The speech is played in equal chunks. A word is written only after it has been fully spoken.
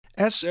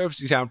As service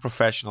design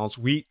professionals,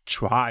 we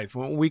thrive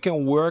when we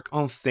can work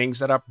on things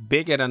that are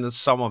bigger than the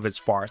sum of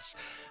its parts.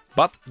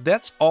 But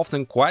that's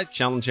often quite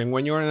challenging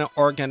when you're in an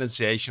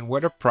organization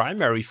where the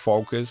primary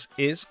focus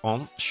is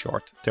on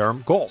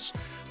short-term goals.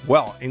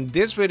 Well, in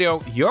this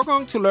video, you're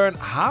going to learn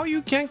how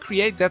you can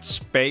create that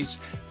space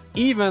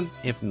even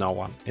if no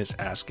one is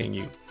asking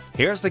you.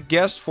 Here's the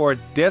guest for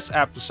this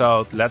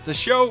episode. Let the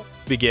show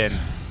begin.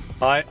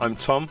 Hi, I'm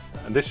Tom,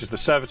 and this is the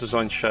Service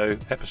Design Show,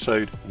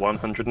 episode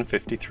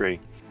 153.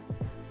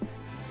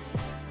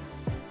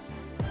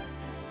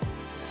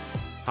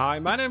 Hi,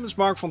 my name is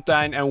Mark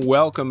Fontijn and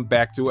welcome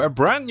back to a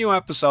brand new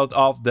episode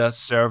of the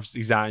Service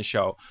Design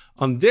Show.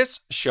 On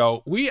this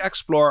show, we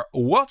explore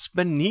what's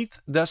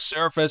beneath the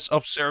surface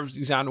of service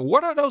design.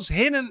 What are those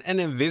hidden and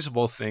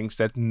invisible things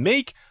that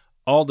make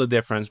all the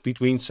difference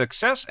between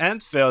success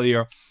and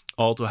failure,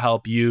 all to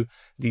help you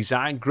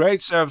design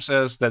great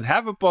services that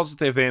have a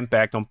positive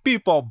impact on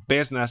people,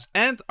 business,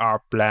 and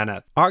our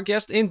planet. Our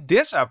guest in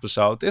this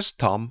episode is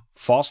Tom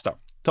Foster.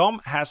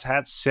 Tom has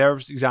had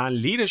service design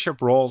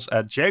leadership roles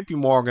at JP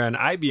Morgan,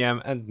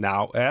 IBM, and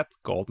now at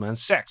Goldman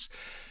Sachs.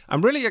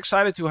 I'm really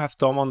excited to have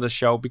Tom on the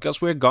show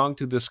because we're going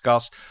to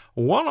discuss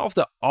one of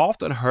the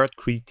often heard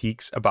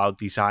critiques about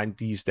design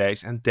these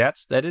days, and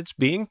that's that it's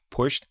being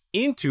pushed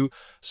into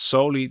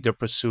solely the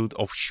pursuit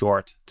of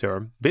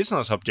short-term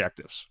business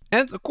objectives.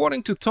 And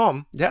according to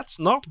Tom, that's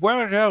not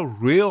where the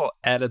real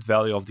added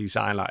value of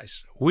design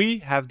lies. We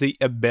have the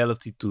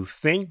ability to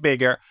think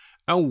bigger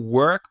and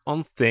work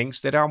on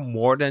things that are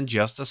more than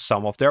just the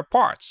sum of their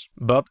parts.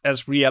 But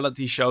as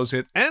reality shows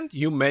it, and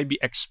you maybe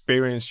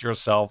experienced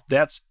yourself,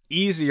 that's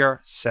easier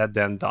said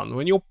than done.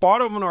 When you're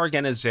part of an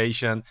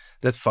organization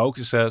that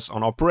focuses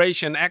on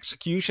operation,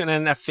 execution,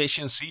 and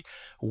efficiency,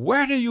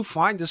 where do you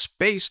find the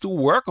space to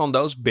work on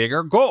those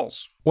bigger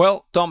goals?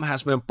 Well, Tom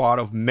has been part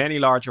of many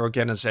large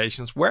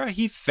organizations where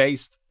he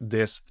faced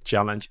this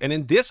challenge. And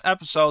in this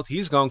episode,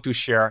 he's going to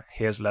share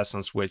his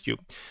lessons with you.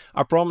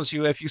 I promise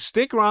you, if you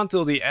stick around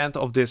till the end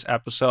of this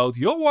episode,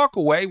 you'll walk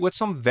away with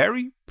some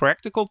very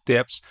practical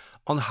tips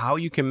on how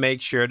you can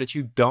make sure that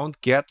you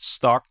don't get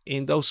stuck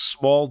in those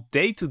small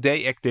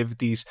day-to-day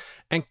activities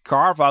and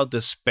carve out the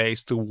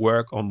space to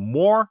work on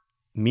more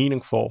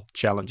meaningful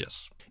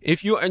challenges.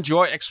 If you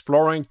enjoy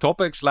exploring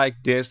topics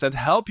like this that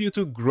help you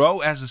to grow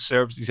as a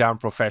service design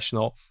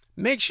professional,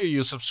 make sure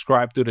you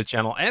subscribe to the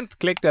channel and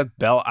click that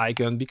bell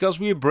icon because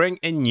we bring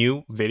a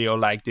new video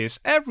like this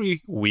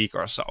every week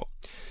or so.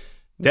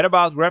 That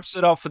about wraps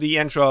it up for the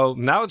intro.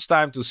 Now it's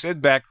time to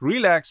sit back,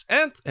 relax,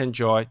 and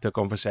enjoy the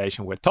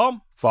conversation with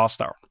Tom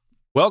Foster.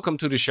 Welcome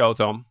to the show,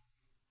 Tom.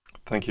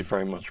 Thank you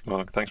very much,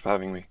 Mark. Thanks for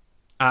having me.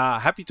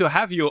 Happy to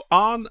have you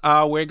on.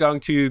 We're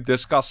going to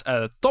discuss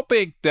a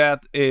topic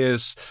that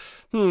is,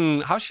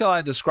 how shall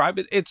I describe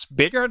it? It's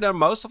bigger than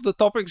most of the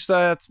topics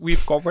that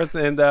we've covered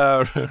in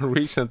the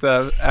recent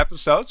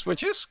episodes,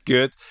 which is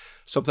good.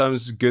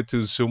 Sometimes it's good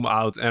to zoom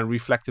out and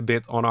reflect a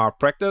bit on our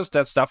practice.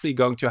 That's definitely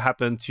going to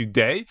happen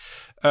today.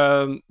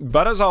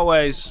 But as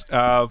always,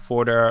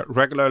 for the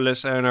regular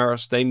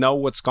listeners, they know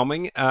what's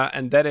coming.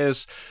 And that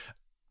is,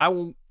 I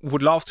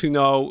would love to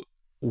know,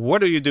 what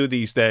do you do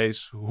these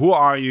days? Who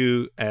are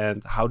you?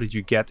 And how did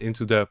you get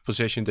into the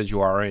position that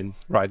you are in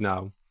right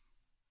now?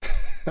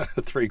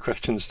 3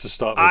 questions to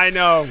start with. I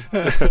know.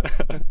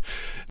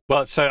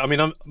 Well, so, I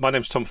mean, my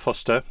name's Tom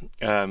Foster.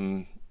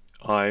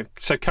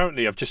 So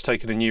currently I've just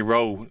taken a new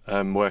role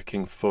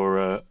working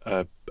for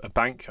a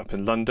bank up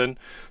in London.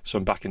 So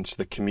I'm back into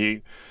the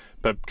commute.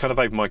 But kind of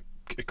over my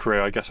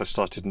career, I guess I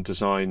started in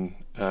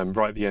design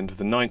right at the end of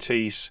the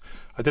 90s.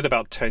 I did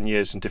about 10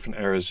 years in different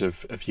areas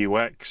of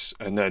UX,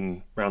 and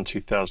then around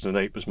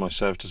 2008 was my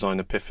service design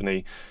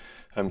epiphany,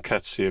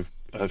 courtesy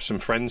of some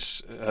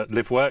friends at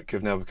LiveWork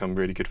who've now become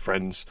really good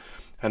friends.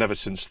 And ever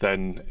since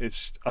then,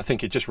 I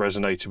think it just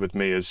resonated with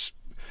me as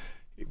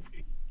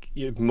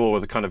more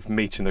the kind of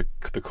meeting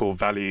the core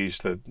values,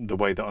 the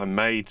way that I'm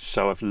made.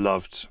 So I've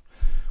loved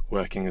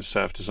working in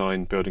service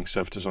design, building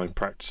service design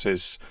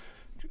practices,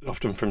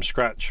 often from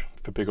scratch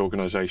for big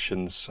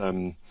organizations.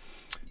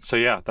 So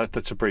yeah,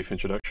 that's a brief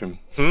introduction.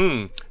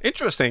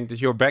 Interesting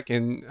that you're back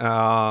in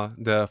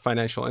the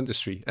financial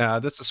industry.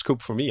 That's a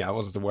scoop for me. I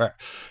wasn't aware.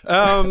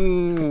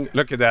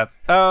 Look at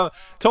that.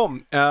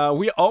 Tom,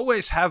 we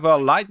always have a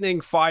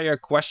lightning fire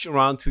question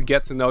round to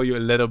get to know you a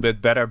little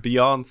bit better.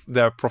 Beyond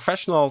the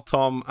professional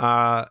Tom,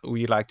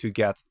 we like to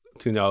get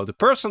to know the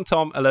person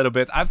Tom a little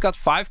bit. I've got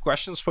 5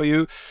 questions for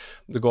you.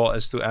 The goal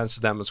is to answer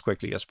them as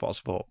quickly as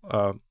possible.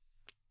 Are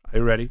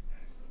you ready?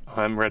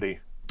 I'm ready.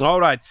 All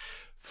right.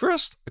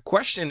 First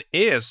question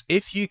is,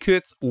 if you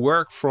could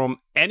work from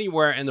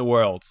anywhere in the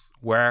world,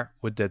 where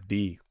would that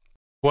be?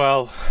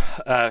 Well,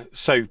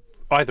 so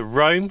either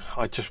Rome,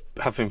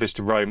 having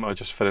visited Rome, I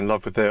just fell in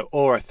love with it,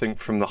 or I think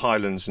from the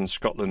Highlands in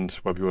Scotland,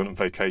 where we went on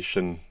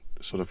vacation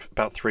sort of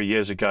about 3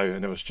 years ago,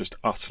 and it was just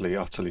utterly,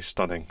 utterly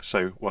stunning.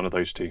 So one of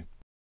those 2.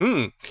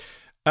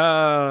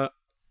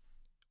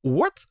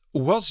 What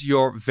was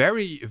your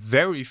very,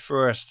 very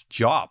first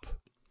job?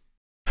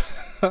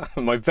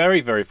 My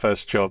very, very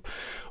first job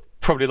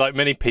probably like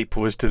many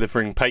people, was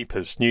delivering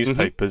papers,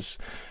 newspapers.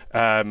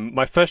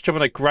 My first job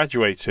when I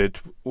graduated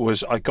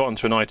was I got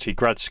onto an IT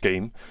grad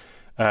scheme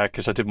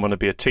because I didn't want to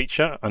be a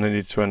teacher and I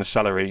needed to earn a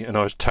salary, and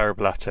I was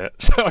terrible at it.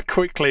 So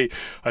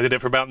I did it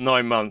for about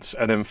 9 months,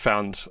 and then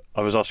found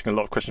I was asking a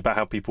lot of questions about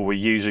how people were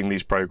using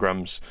these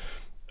programs,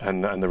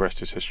 and the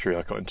rest is history.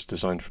 I got into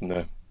design from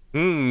there.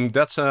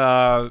 That's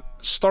a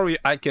story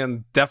I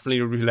can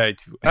definitely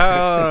relate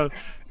to.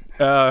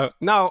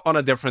 Now, on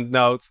a different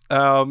note,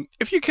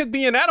 if you could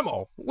be an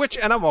animal, which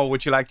animal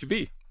would you like to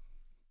be?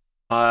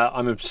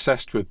 I'm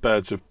obsessed with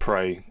birds of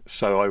prey,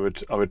 so I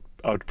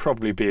would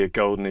probably be a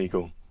golden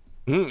eagle.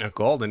 A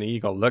golden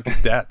eagle, look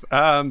at that.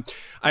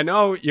 I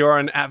know you're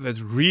an avid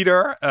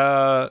reader.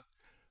 I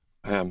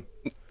am.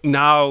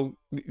 Now,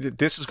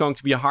 this is going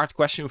to be a hard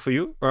question for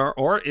you,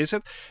 or is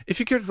it? If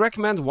you could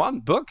recommend one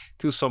book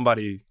to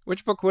somebody,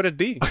 which book would it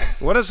be?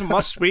 What is a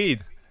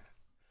must-read?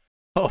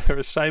 Oh, there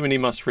are so many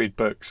must-read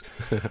books.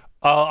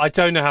 I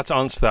don't know how to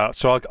answer that,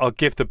 so I'll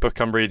give the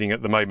book I'm reading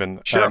at the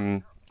moment.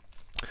 Sure.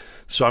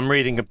 So I'm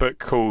reading a book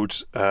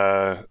called,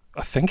 I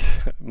think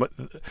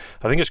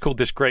it's called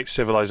This Great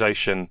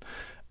Civilization,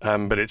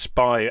 but it's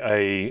by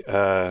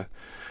a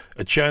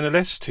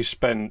journalist who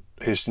spent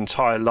his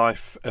entire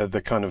life at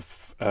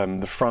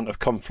the front of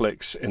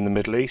conflicts in the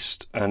Middle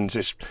East, and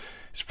it's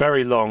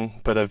very long,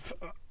 but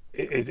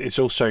it's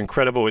also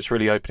incredible. It's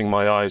really opening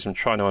my eyes and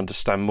trying to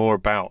understand more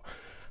about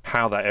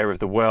how that area of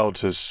the world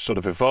has sort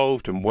of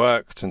evolved and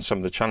worked, and some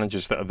of the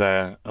challenges that are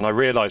there. And I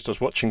realised I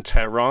was watching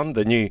Tehran,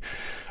 the new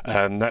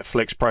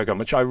Netflix program,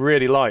 which I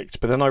really liked,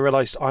 but then I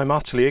realised I'm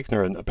utterly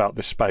ignorant about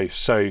this space.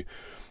 So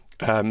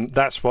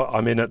that's what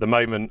I'm in at the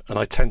moment, and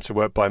I tend to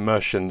work by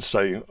immersion.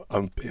 So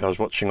I was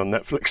watching on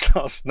Netflix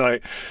last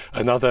night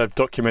another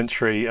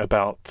documentary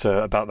about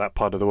that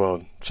part of the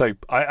world. So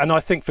I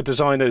think for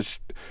designers,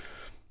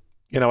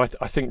 I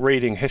think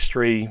reading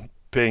history,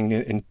 being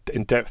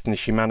in depth in the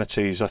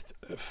humanities,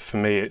 for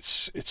me,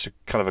 it's a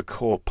kind of a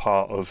core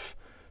part of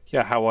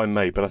how I'm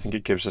made. But I think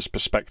it gives us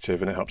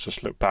perspective, and it helps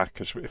us look back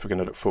if we're going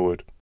to look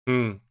forward.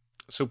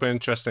 Super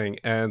interesting,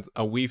 and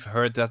we've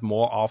heard that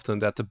more often,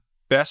 that the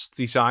best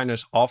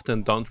designers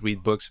often don't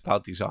read books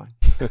about design,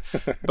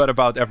 but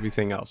about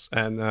everything else.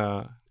 And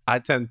I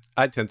tend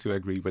to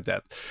agree with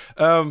that.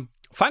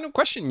 Final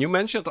question. You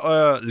mentioned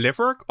live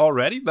work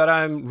already, but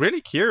I'm really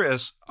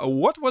curious.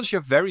 What was your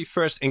very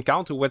first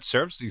encounter with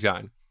service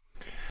design?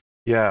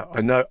 Yeah,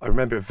 I know. I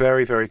remember it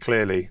very, very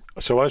clearly.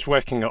 So I was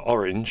working at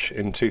Orange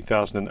in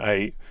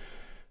 2008.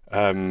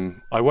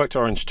 I worked at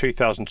Orange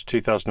 2000 to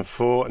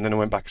 2004, and then I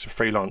went back as a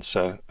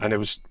freelancer. And it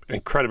was an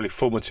incredibly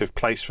formative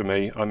place for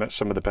me. I met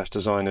some of the best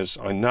designers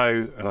I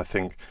know, and I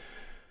think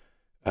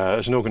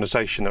as an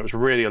organisation that was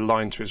really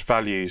aligned to its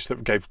values,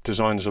 that gave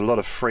designers a lot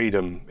of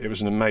freedom. It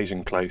was an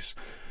amazing place.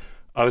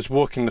 I was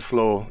walking the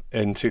floor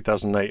in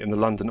 2008 in the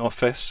London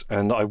office,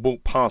 and I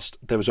walked past,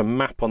 there was a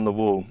map on the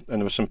wall,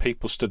 and there were some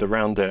people stood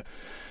around it,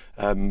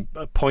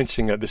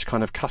 pointing at this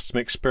kind of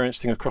customer experience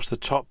thing across the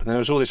top, and there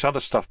was all this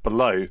other stuff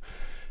below.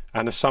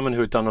 And as someone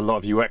who had done a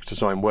lot of UX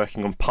design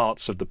working on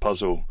parts of the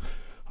puzzle,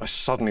 I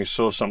suddenly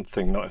saw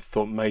something that I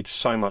thought made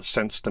so much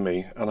sense to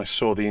me, and I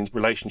saw the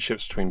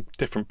relationships between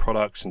different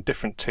products and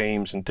different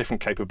teams and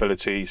different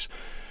capabilities,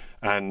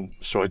 and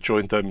so I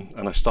joined them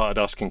and I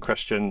started asking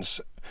questions.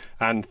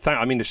 And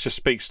this just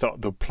speaks to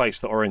the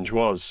place that Orange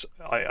was.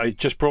 It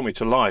just brought me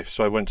to life.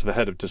 So I went to the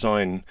head of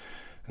design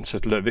and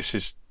said, "Look, this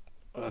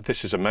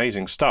is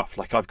amazing stuff.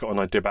 Like, I've got an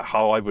idea about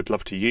how I would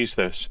love to use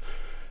this."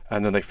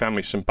 And then they found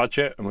me some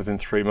budget, and within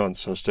 3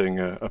 months I was doing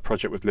a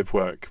project with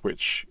LiveWork,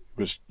 which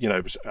was,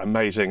 it was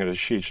amazing and a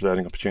huge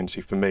learning opportunity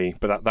for me.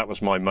 But that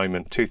was my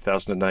moment,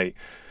 2008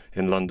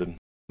 in London.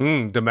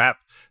 The map.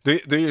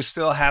 Do you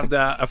still have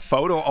a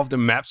photo of the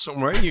map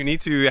somewhere? You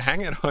need to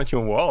hang it on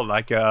your wall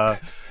like a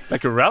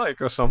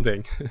relic or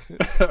something.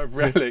 A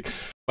relic.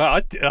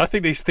 Well, I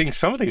think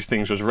some of these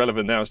things was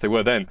relevant now as they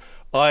were then.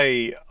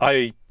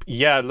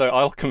 Look,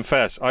 I'll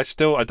confess, I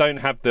don't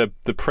have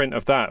the print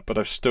of that, but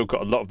I've still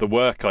got a lot of the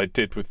work I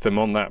did with them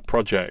on that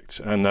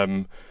project.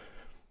 And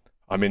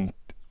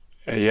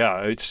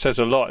it says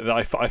a lot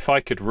that if I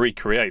could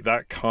recreate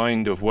that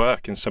kind of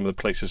work in some of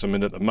the places I'm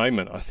in at the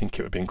moment, I think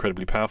it would be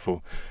incredibly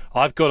powerful.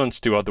 I've gone on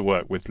to do other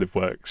work with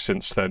LiveWork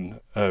since then.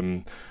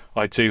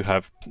 I do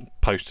have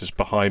posters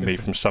behind me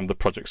from some of the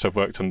projects I've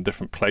worked on in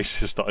different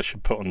places that I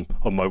should put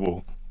on my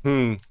wall.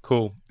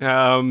 Cool.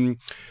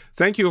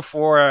 Thank you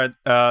for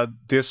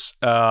this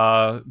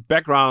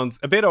background,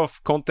 a bit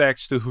of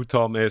context to who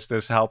Tom is.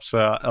 This helps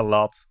a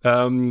lot.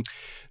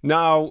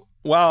 Now,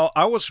 while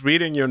I was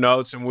reading your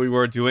notes and we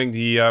were doing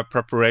the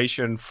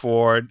preparation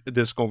for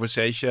this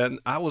conversation,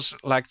 I was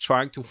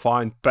trying to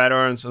find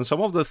patterns, and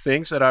some of the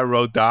things that I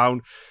wrote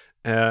down,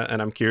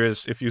 and I'm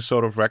curious if you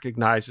sort of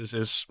recognize this,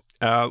 is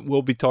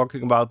we'll be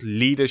talking about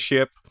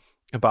leadership,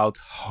 about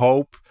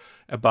hope,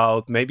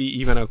 about maybe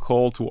even a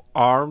call to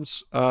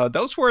arms.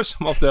 Those were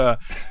some of the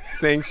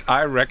things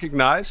I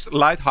recognized.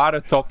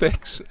 Lighthearted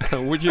topics.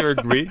 Would you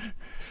agree?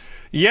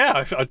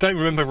 Yeah, I don't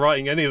remember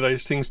writing any of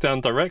those things down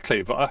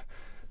directly, but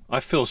I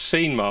feel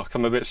seen, Mark.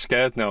 I'm a bit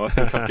scared now. I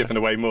think I've given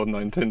away more than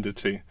I intended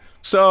to.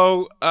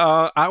 So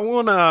I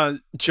wanna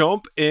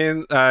jump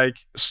in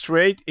like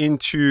straight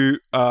into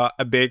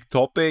a big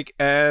topic,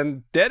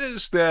 and that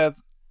is that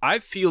I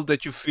feel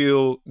that you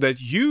feel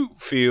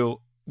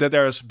that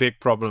there is a big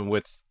problem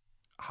with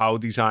how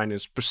design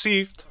is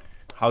perceived,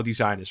 how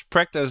design is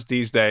practiced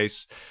these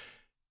days.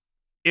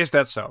 Is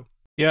that so?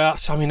 Yeah,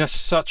 I mean, that's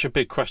such a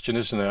big question,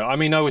 isn't it? I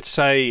mean, I would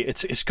say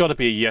it's got to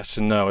be a yes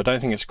and no. I don't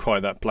think it's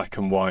quite that black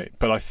and white,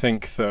 but I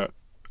think that,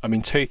 I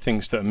mean, two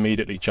things that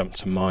immediately jump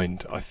to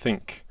mind. I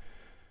think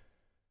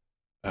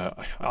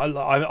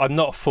I'm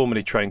not a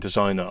formally trained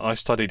designer. I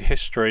studied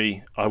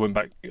history. I went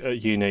back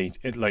at uni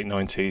in the late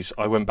 90s.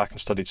 I went back and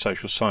studied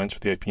social science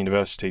with the Open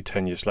University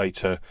 10 years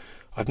later.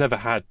 I've never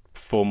had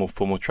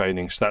formal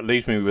training, so that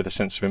leaves me with a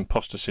sense of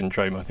imposter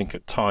syndrome, I think,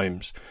 at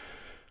times.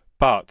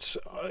 But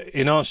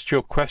in answer to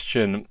your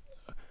question,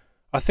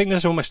 I think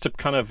there's almost a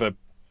kind of a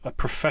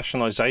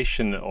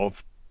professionalization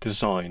of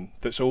design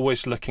that's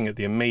always looking at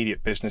the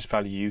immediate business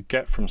value you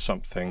get from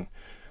something.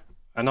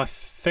 And I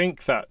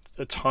think that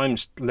at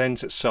times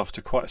lends itself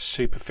to quite a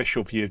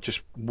superficial view of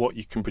just what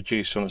you can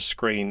produce on a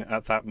screen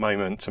at that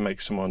moment to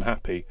make someone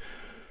happy.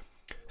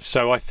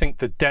 So I think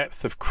the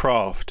depth of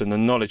craft and the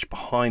knowledge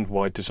behind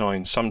why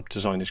some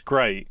design is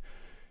great,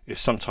 is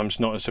sometimes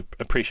not as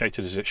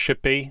appreciated as it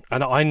should be.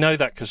 And I know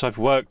that because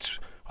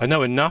I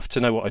know enough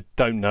to know what I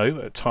don't know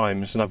at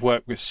times, and I've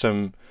worked with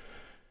some,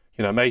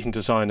 amazing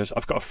designers.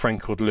 I've got a friend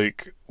called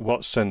Luke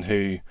Watson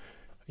who,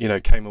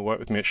 came and worked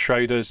with me at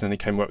Schroders, and he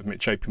came and worked with me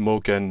at JP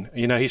Morgan.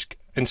 He's,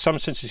 in some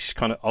senses, he's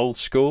kind of old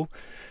school.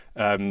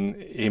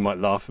 He might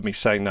laugh at me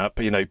saying that,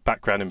 but,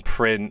 background in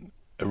print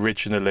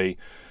originally.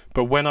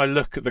 But when I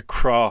look at the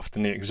craft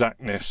and the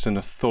exactness and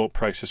the thought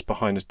process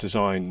behind his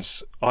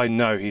designs, I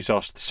know he's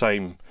asked the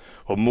same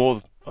or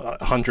more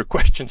 100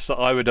 questions that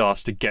I would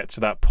ask to get to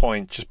that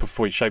point just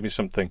before he showed me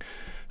something.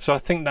 So I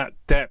think that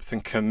depth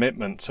and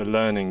commitment to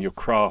learning your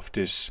craft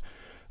is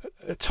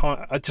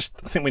I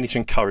think we need to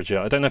encourage it.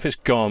 I don't know if it's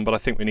gone, but I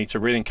think we need to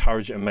really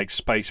encourage it and make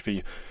space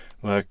for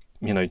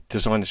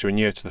designers who are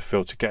newer to the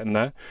field to get in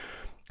there.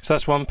 So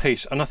that's one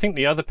piece. And I think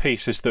the other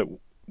piece is that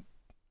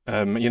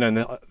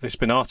there's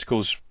been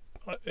articles,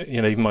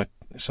 even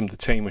some of the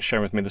team was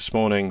sharing with me this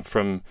morning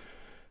from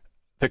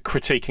the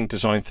critiquing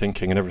design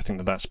thinking and everything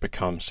that's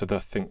become. So I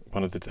think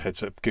one of the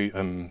heads of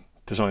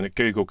design at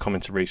Google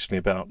commented recently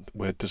about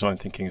where design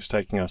thinking is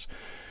taking us.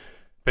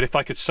 But if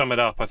I could sum it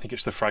up, I think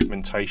it's the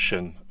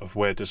fragmentation of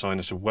where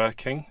designers are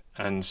working,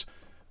 and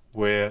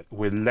we're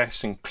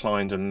less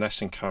inclined and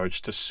less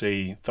encouraged to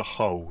see the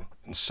whole.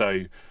 And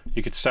so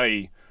you could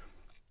say,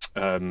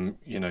 the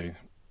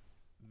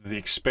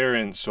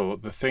experience or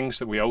the things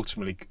that we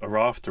ultimately are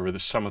after are the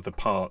sum of the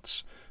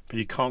parts, but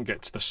you can't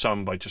get to the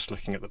sum by just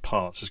looking at the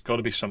parts. There's got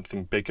to be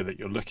something bigger that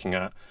you're looking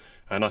at,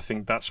 and I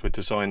think that's where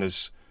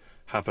designers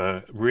have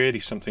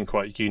something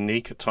quite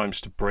unique at times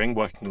to bring,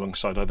 working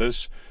alongside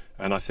others,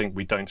 and I think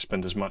we don't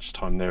spend as much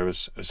time there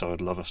as I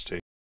would love us to.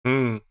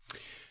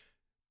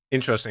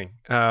 Interesting.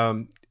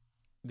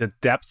 The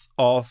depth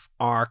of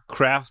our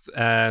craft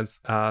and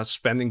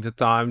spending the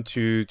time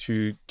to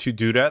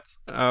do that.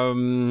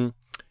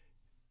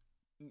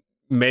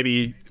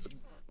 Maybe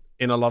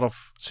in a lot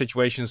of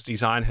situations,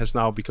 design has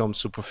now become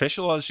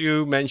superficial, as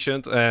you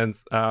mentioned, and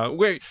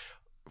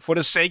for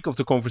the sake of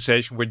the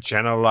conversation, we're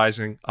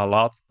generalizing a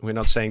lot. We're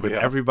not saying that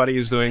everybody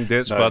is doing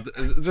this, no. But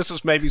this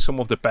is maybe some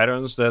of the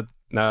patterns that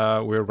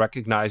we're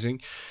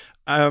recognizing.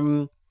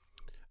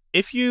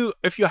 If you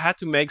had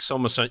to make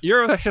some assumptions,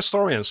 you're a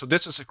historian, so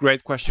this is a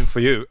great question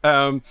for you.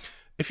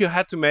 If you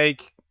had to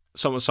make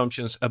some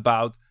assumptions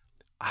about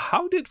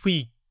how did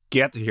we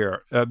get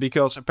here,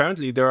 because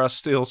apparently there are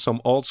still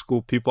some old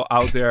school people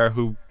out there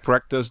who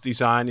practice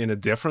design in a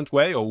different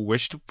way or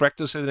wish to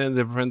practice it in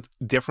a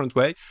different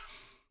way.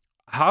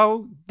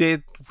 How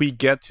did we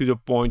get to the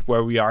point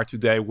where we are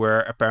today,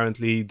 where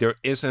apparently there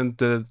isn't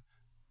the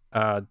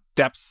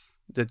depth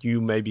that you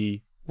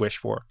maybe wish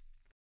for?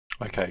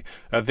 Okay,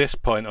 at this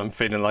point I'm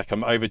feeling like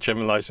I'm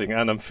overgeneralizing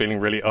and I'm feeling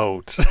really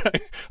old. So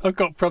I've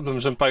got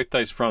problems on both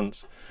those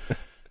fronts.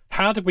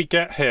 How did we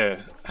get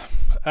here?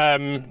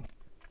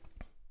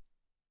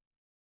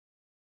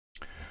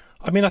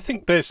 I mean, I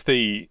think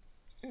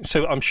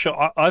so I'm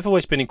sure I've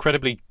always been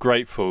incredibly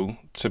grateful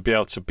to be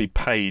able to be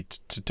paid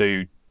to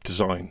do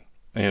design,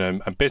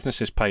 and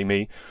businesses pay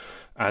me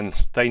and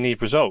they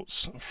need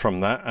results from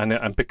that.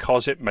 And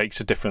because it makes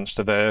a difference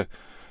to the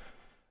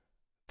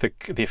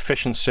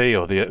efficiency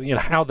or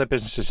how their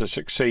businesses are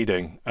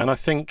succeeding. And I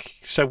think,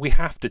 so we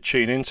have to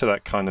tune into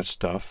that kind of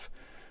stuff.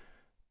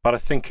 But I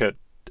think at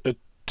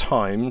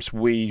times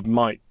we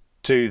might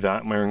do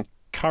that, and we're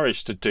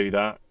encouraged to do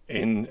that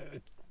in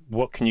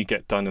what can you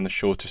get done in the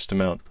shortest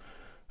amount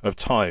of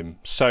time.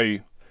 So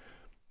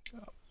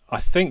I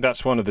think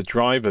that's one of the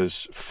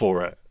drivers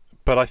for it.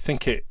 But I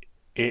think it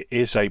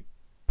is a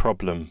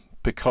problem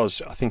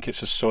because I think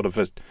it's a sort of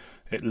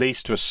it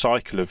leads to a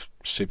cycle of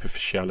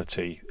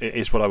superficiality. It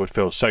is what I would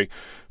feel. So,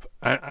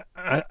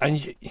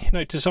 and you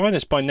know,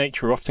 designers by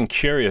nature are often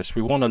curious.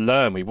 We want to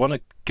learn. We want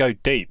to go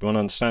deep. We want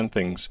to understand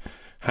things.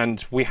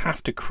 And we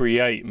have to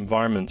create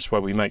environments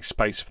where we make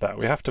space for that.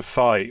 We have to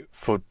fight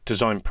for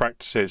design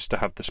practices to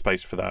have the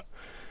space for that.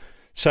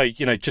 So,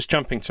 you know, just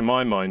jumping to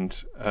my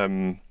mind,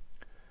 when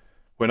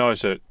I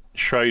was at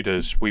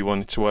Schroders, we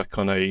wanted to work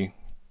on a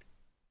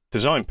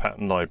design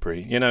pattern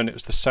library, you know, and it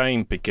was the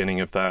same beginning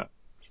of that.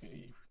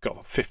 You've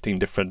got 15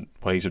 different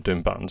ways of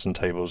doing buttons and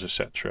tables,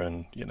 etc.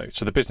 And, you know,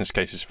 so the business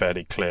case is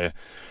fairly clear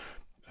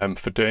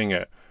for doing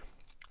it.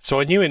 So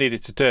I knew I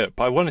needed to do it,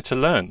 but I wanted to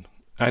learn.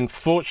 And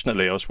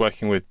fortunately, I was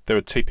working with, there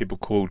were two people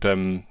called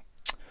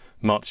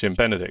Marzi and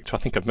Benedict, who I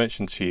think I've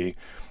mentioned to you,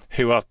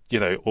 who are, you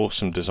know,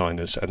 awesome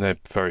designers, and they're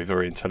very,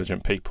 very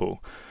intelligent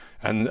people.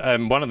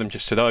 And one of them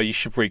just said, oh, you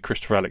should read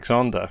Christopher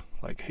Alexander.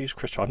 Like, who's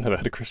Christopher? I've never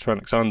heard of Christopher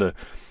Alexander.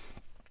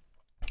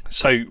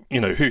 So, you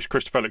know, who's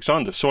Christopher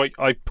Alexander? So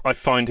I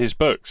find his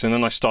books, and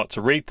then I start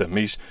to read them.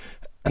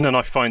 And then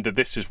I find that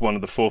this is one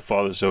of the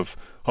forefathers of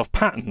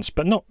patterns,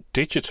 but not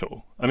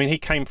digital. I mean, he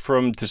came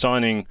from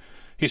designing,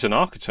 he's an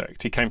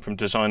architect. He came from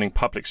designing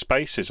public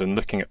spaces and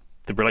looking at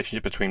the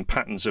relationship between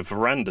patterns of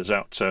verandas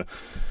out to,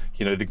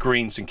 you know, the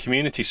greens and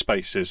community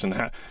spaces. And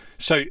how,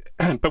 so,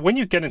 but when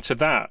you get into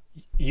that,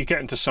 you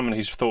get into someone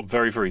who's thought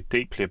very, very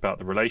deeply about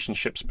the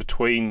relationships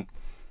between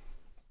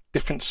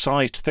different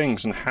sized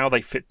things and how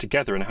they fit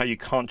together, and how you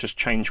can't just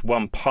change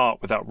one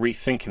part without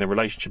rethinking the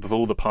relationship of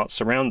all the parts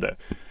around it.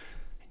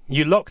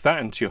 You lock that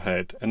into your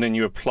head, and then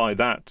you apply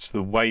that to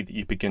the way that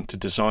you begin to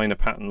design a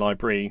pattern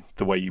library,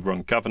 the way you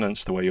run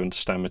governance, the way you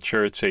understand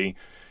maturity.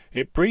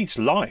 It breathes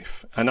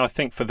life. And I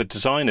think for the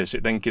designers,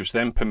 it then gives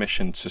them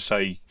permission to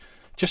say,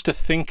 just to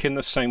think in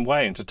the same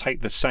way and to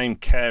take the same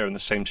care and the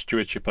same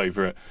stewardship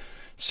over it.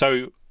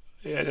 So,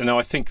 you know,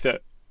 I think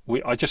that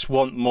I just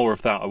want more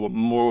of that. I want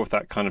more of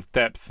that kind of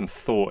depth and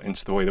thought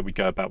into the way that we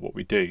go about what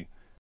we do.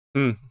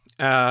 This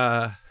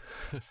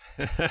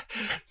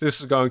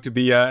is going to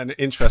be an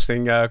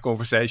interesting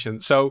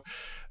conversation. So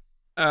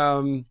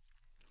that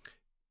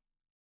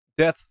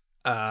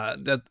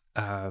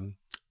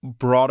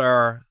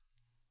broader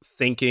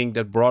thinking,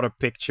 that broader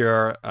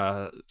picture,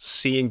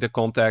 seeing the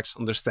context,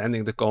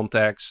 understanding the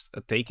context,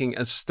 taking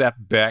a step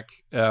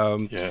back.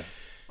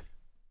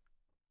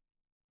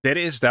 That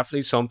is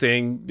definitely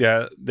something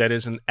that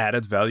is an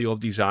added value of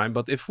design.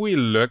 But if we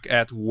look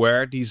at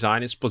where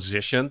design is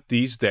positioned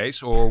these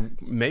days, or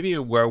maybe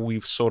where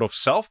we've sort of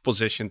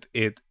self-positioned,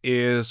 it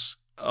is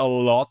a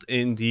lot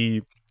in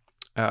the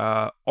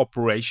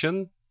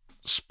operation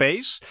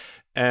space.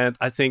 And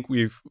I think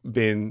we've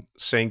been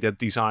saying that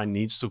design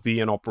needs to be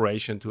in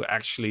operation to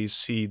actually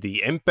see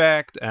the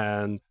impact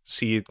and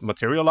see it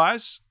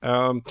materialize.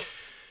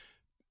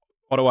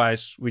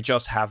 Otherwise, we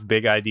just have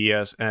big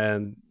ideas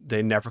and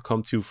they never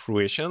come to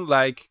fruition.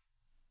 Like,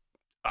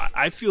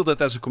 I feel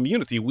that as a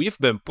community, we've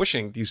been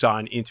pushing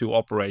design into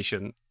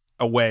operation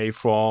away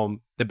from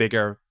the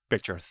bigger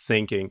picture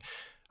thinking.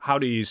 How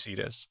do you see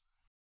this?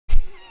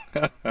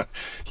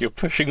 You're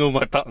pushing all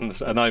my buttons,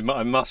 and I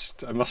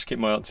must keep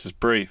my answers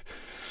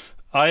brief.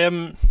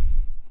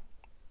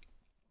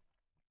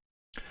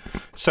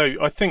 So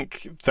I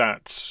think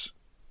that.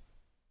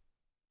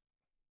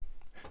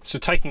 So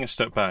taking a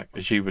step back,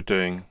 as you were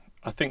doing,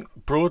 I think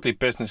broadly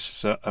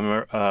businesses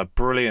are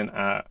brilliant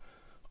at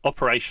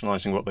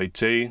operationalizing what they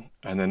do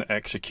and then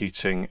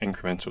executing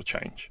incremental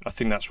change. I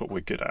think that's what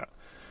we're good at,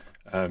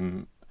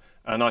 and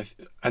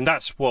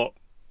that's what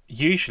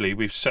usually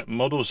we've set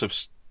models of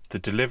the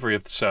delivery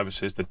of the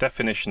services. The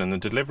definition and the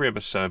delivery of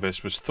a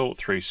service was thought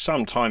through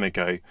some time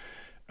ago,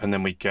 and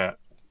then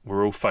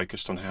we're all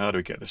focused on how do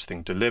we get this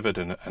thing delivered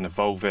and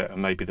evolve it,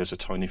 and maybe there's a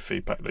tiny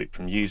feedback loop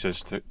from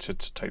users to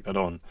take that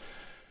on.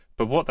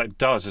 But what that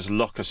does is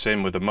lock us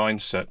in with a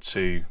mindset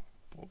to,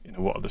 you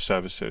know, what are the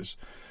services?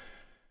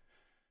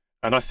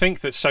 And I think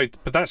that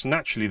but that's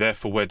naturally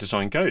therefore where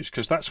design goes,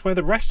 because that's where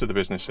the rest of the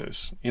business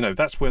is. You know,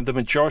 that's where the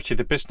majority of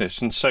the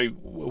business. And so,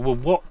 well,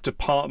 what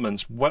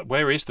departments,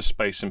 where is the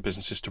space in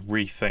businesses to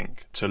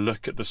rethink, to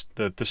look at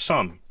the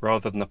sum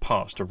rather than the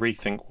parts, to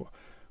rethink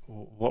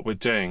what we're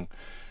doing?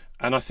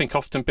 And I think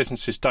often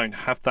businesses don't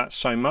have that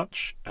so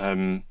much.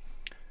 And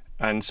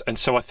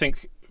so I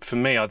think for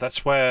me,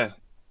 that's where.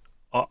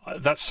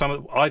 That's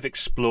I've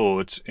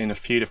explored in a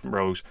few different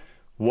roles.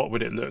 What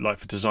would it look like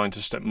for design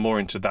to step more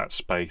into that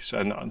space?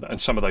 And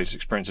some of those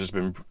experiences have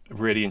been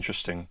really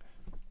interesting.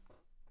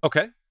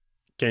 Okay,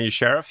 can you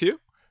share a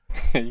few?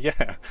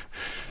 Yeah.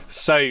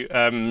 So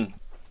I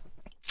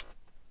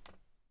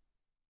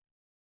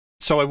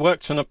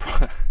worked on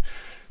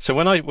so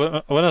when I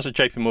was at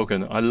JP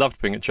Morgan, I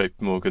loved being at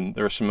JP Morgan.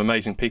 There are some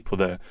amazing people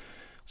there.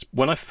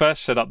 When I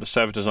first set up the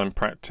service design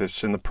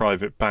practice in the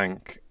private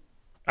bank,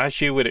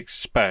 as you would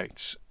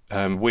expect,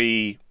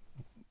 we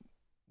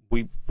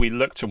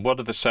looked at what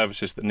are the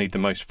services that need the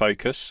most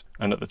focus,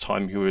 and at the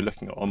time we were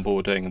looking at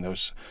onboarding, and there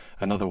was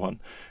another one,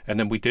 and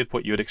then we did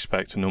what you would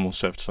expect a normal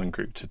service design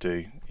group to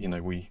do. You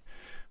know, we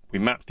We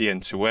mapped the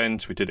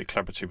end-to-end. We did it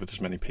collaboratively with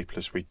as many people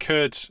as we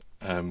could.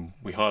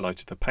 We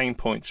highlighted the pain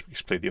points. We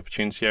explored the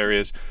opportunity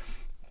areas.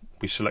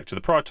 We selected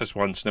the prioritized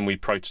ones, and then we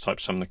prototyped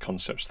some of the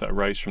concepts that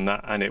arose from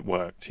that, and it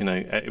worked.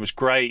 It was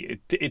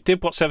great. It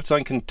did what service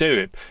design can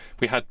do.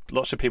 We had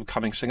lots of people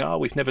coming saying, "Oh,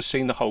 we've never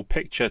seen the whole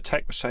picture."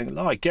 Tech was saying,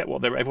 "Oh, I get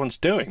what everyone's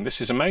doing. This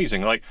is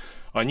amazing. Like,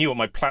 I knew what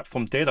my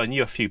platform did. I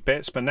knew a few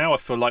bits, but now I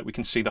feel like we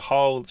can see the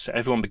whole." So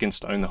everyone begins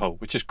to own the whole,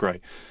 which is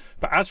great.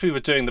 But as we were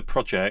doing the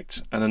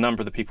project, and a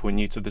number of the people were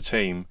new to the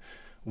team,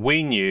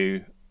 we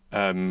knew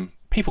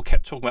people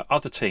kept talking about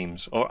other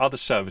teams or other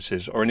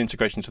services or an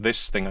integration to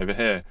this thing over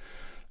here.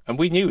 And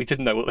we knew we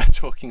didn't know what they're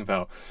talking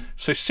about.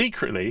 So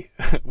secretly,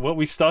 what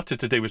we started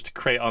to do was to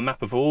create our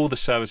map of all the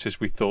services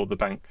we thought the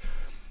bank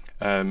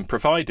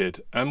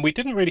provided. And we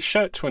didn't really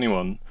show it to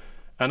anyone.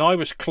 And I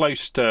was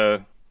close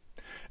to...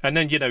 And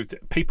then,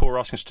 people were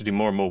asking us to do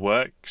more and more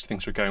work because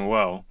things were going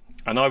well.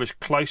 And I was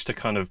close to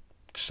kind of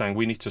saying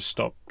we need to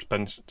stop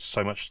spending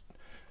so much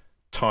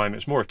time.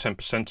 It's more a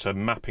 10%er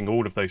mapping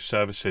all of those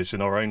services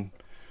in our own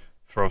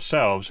for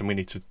ourselves, and we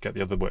need to get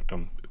the other work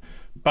done.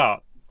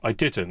 But I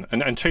didn't,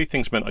 and two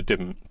things meant I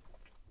didn't.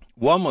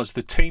 One was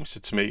the team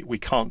said to me, "We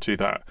can't do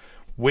that."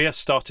 We have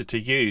started to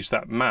use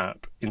that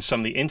map in some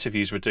of the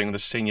interviews we're doing with the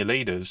senior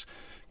leaders,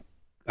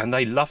 and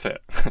they love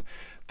it.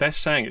 They're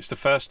saying it's the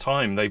first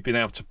time they've been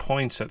able to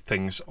point at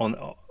things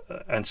on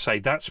and say,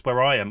 "That's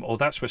where I am," or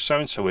 "That's where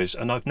so-and-so is,"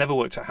 and I've never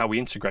worked out how we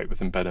integrate with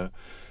them better.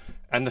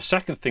 And the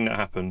second thing that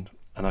happened,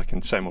 and I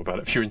can say more about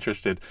it if you're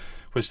interested,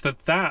 was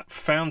that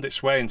found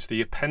its way into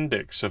the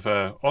appendix of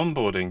a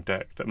onboarding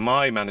deck that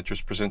my manager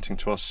was presenting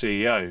to our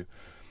CEO.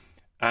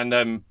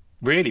 And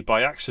really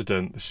by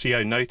accident, the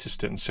CEO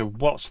noticed it and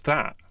said, "What's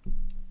that?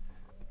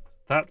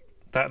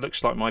 That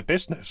looks like my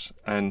business."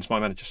 And my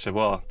manager said,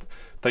 "Well,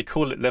 they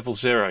call it level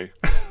 0.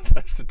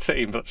 That's the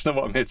team. That's not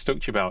what I'm here to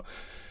talk to you about."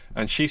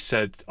 And she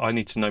said, "I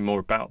need to know more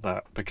about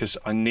that because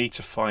I need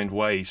to find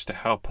ways to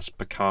help us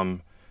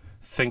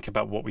think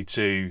about what we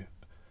do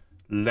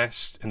in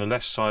a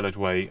less siloed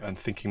way and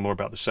thinking more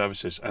about the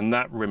services." And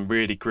that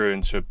really grew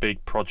into a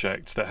big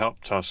project that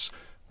helped us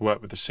work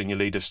with the senior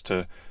leaders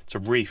to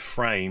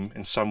reframe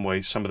in some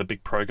ways some of the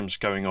big programs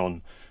going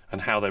on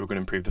and how they were going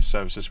to improve the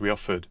services we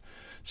offered.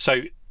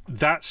 So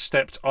that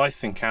stepped, I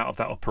think, out of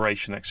that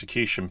operation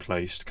execution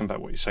place, to come back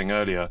to what you were saying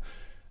earlier,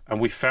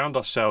 and we found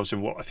ourselves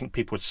in what I think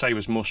people would say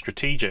was more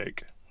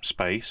strategic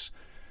space.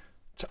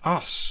 To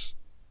us,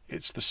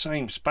 it's the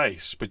same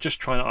space, but just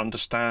trying to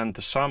understand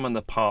the sum and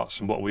the parts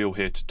and what we're all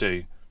here to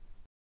do.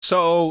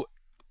 So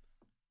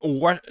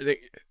what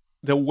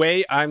the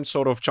way I'm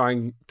sort of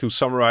trying to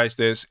summarize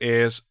this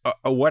is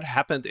what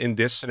happened in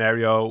this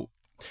scenario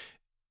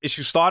is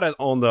you started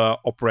on the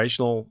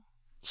operational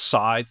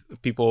side,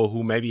 people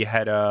who maybe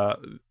had a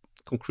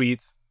concrete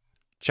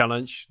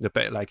challenge,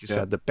 like you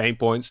said, the pain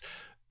points.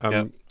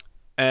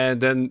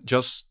 And then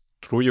just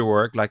through your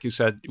work, like you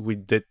said, we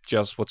did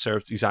just what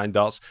service design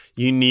does.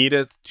 You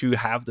needed to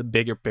have the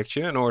bigger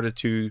picture in order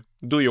to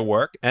do your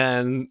work.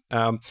 And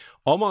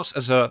almost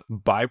as a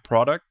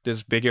byproduct,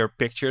 this bigger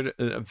picture,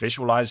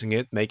 visualizing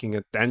it, making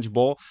it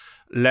tangible,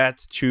 led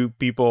to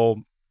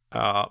people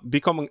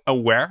becoming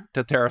aware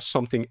that there is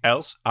something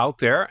else out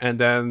there and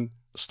then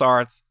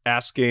start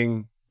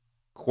asking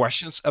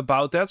questions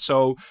about that.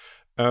 So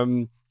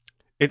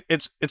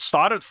it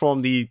started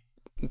from the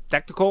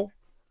technical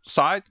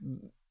side,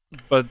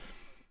 but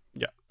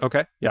yeah,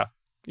 okay, yeah.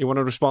 You want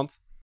to respond?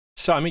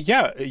 So I mean,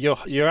 yeah,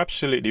 you're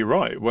absolutely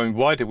right.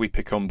 Why did we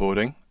pick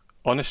onboarding?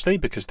 Honestly,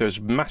 because there's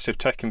massive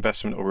tech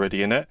investment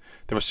already in it.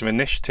 There were some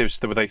initiatives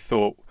that they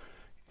thought,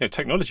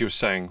 technology was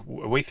saying,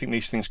 we think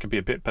these things could be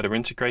a bit better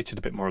integrated,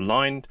 a bit more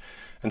aligned,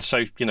 and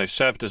so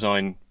server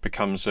design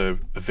becomes a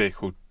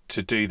vehicle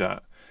to do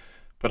that.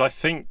 But I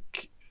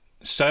think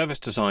service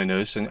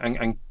designers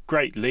and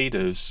great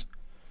leaders,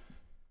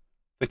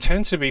 they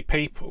tend to be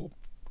people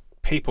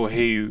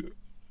who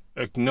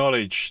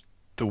acknowledge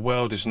the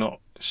world is not,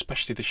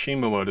 especially the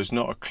human world, is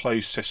not a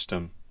closed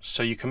system.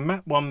 So you can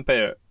map one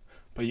bit,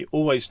 but you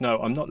always know,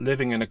 I'm not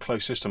living in a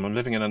closed system, I'm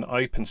living in an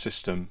open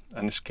system.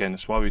 And this, again,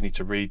 it's why we need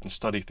to read and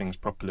study things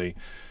properly.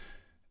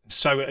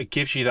 So it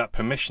gives you that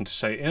permission to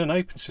say, in an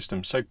open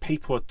system, so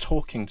people are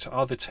talking to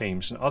other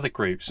teams and other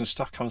groups, and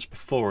stuff comes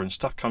before and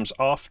stuff comes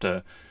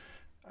after.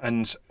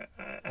 And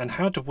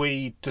how do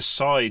we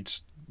decide,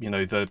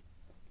 the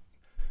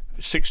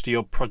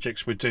 60-odd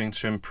projects we're doing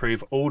to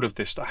improve all of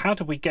this? How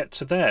do we get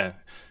to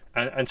there?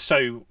 And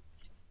so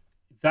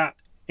that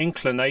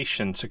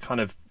inclination to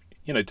kind of,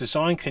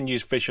 design can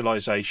use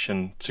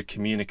visualization to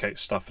communicate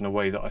stuff in a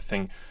way that I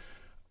think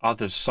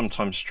others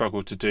sometimes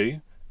struggle to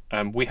do.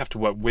 We have to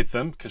work with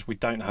them because we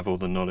don't have all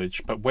the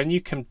knowledge. But when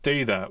you can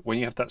do that, when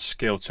you have that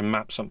skill to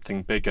map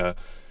something bigger,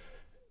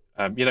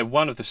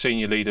 one of the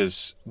senior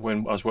leaders,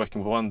 when I was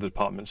working with one of the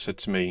departments, said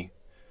to me,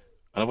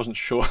 and I wasn't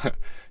sure,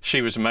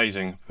 she was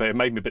amazing, but it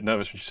made me a bit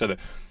nervous when she said it.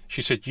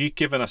 She said, "You've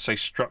given us a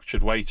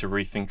structured way to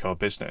rethink our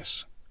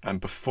business." And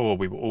before,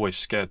 we were always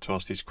scared to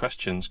ask these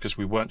questions because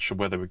we weren't sure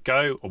where they would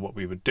go or what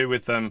we would do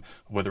with them,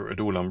 whether it would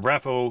all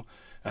unravel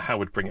and how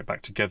we'd bring it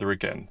back together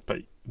again.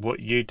 But what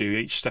you do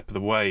each step of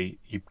the way,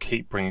 you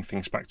keep bringing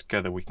things back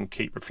together. We can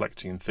keep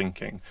reflecting and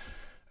thinking.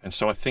 And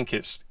so I think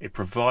it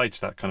provides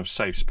that kind of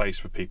safe space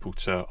for people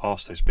to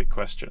ask those big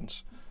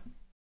questions.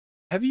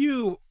 Have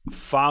you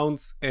found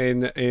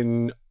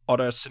in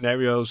other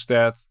scenarios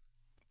that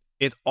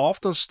it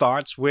often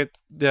starts with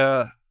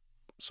the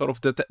sort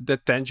of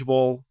the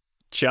tangible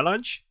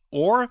challenge,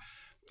 or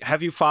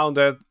have you found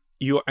that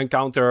you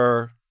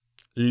encounter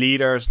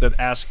leaders that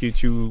ask you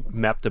to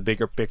map the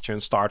bigger picture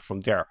and start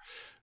from there?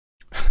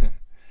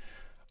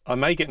 I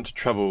may get into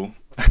trouble.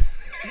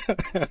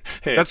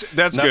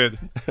 That's good.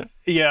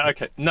 Yeah,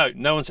 okay.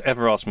 No one's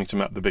ever asked me to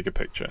map the bigger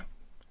picture.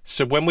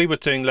 So when we were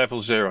doing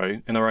level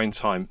 0 in our own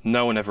time,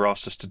 no one ever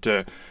asked us to do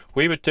it.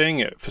 We were doing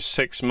it for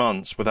 6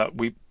 months without,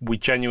 we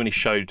genuinely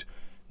showed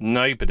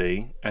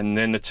nobody, and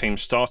then the team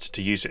started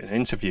to use it in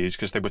interviews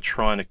because they were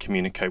trying to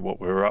communicate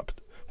what we were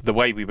the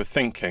way we were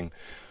thinking.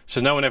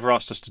 So no one ever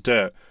asked us to do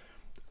it.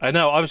 I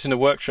know I was in a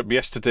workshop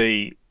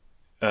yesterday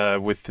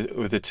with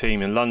the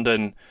team in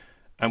London,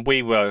 and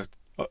we were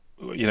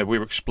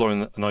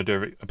exploring an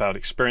idea about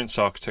experience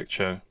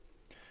architecture,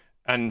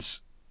 and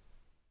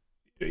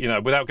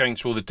without going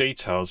into all the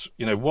details,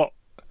 you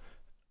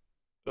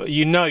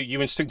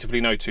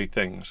instinctively know two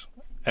things,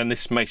 and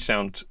this may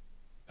sound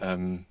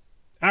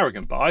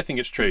arrogant, but I think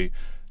it's true.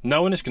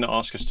 No one is going to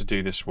ask us to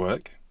do this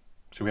work,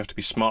 so we have to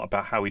be smart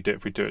about how we do it,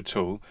 if we do it at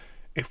all.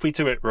 If we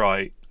do it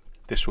right,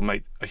 this will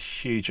make a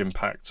huge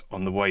impact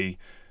on the way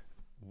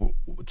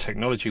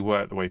technology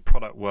work, the way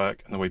product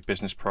work, and the way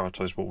business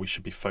prioritize what we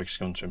should be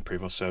focusing on to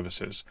improve our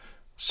services.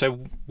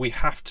 So we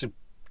have to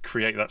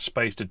create that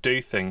space to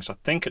do things, I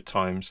think, at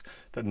times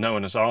that no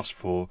one has asked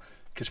for,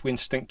 because we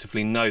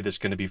instinctively know there's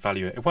going to be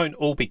value. It won't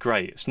all be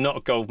great. It's not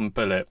a golden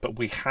bullet, but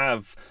we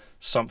have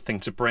something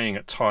to bring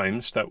at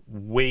times that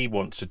we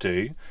want to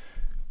do,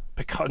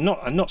 because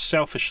not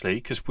selfishly,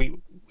 because we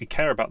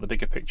care about the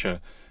bigger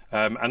picture,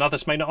 and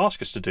others may not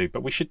ask us to do,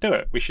 but we should do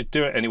it. We should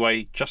do it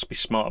anyway. Just be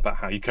smart about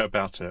how you go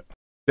about it.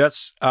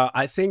 That's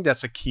I think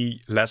that's a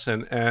key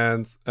lesson,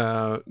 and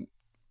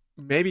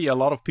maybe a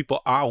lot of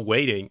people are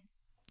waiting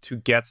to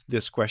get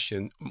this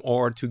question,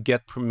 or to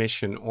get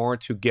permission, or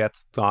to get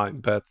time.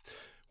 But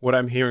what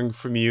I'm hearing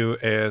from you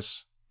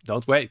is,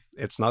 don't wait.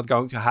 It's not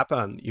going to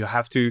happen. You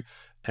have to,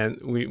 and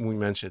we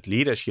mentioned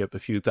leadership a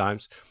few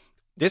times.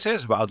 This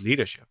is about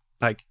leadership.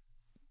 Like,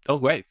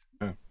 don't wait.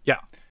 Yeah.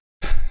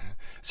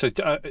 So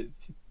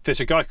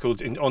there's a guy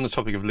called, on the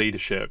topic of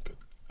leadership,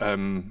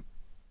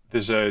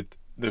 there's an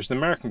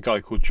American guy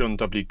called John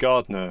W.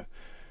 Gardner,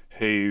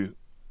 who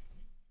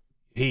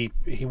he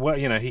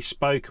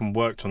spoke and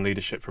worked on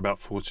leadership for about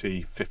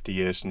 40, 50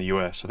 years in the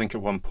US. I think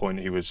at one point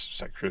he was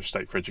Secretary of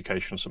State for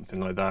Education or something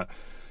like that.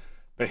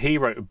 But he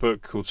wrote a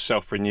book called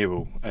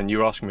Self-Renewal. And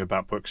you asked me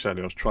about books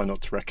earlier. I was trying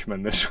not to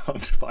recommend this one,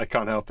 but I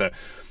can't help it.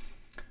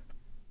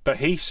 But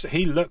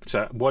he looked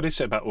at what is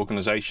it about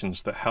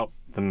organizations that help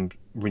them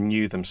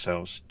renew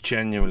themselves,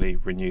 genuinely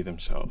renew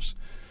themselves.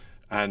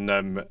 And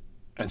in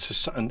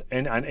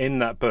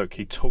that book,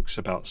 he talks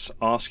about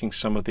asking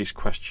some of these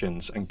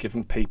questions and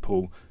giving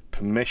people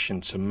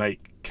permission to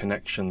make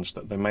connections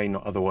that they may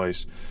not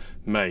otherwise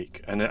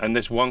make. And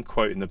there's one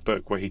quote in the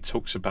book where he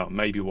talks about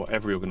maybe what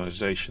every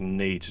organization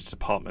needs is a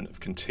department of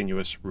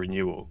continuous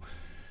renewal.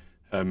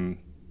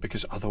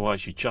 Because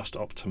otherwise you just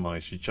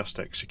optimize, you just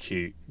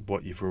execute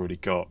what you've already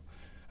got.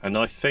 And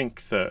I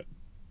think that,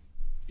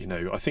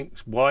 I think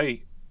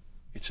why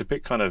it's a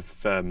bit kind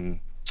of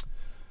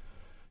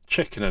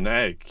chicken and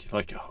egg.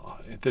 Like,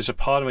 there's a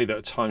part of me that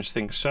at times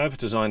thinks service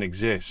design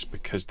exists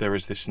because there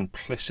is this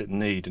implicit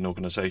need in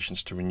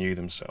organizations to renew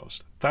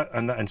themselves.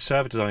 And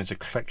service design is a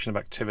collection of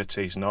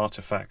activities and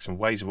artifacts and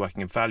ways of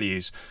working and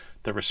values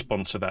that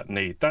respond to that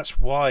need. That's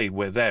why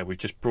we're there. We've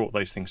just brought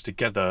those things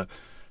together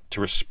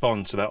to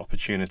respond to that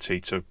opportunity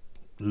to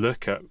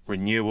look at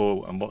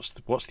renewal and what's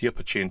the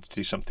opportunity to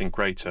do something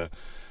greater.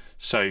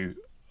 So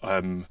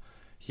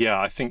yeah,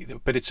 I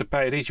think,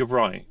 but you're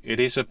right, it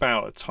is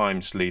about at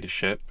times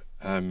leadership,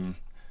 and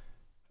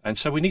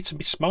so we need to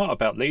be smart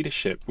about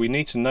leadership. We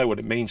need to know what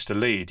it means to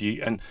lead,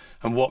 and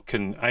what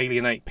can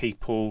alienate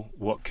people,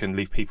 what can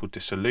leave people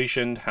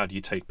disillusioned, how do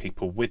you take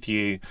people with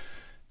you.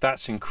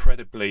 That's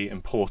incredibly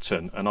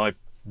important, and I've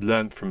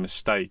learned from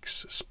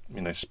mistakes,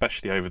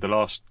 especially over the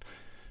last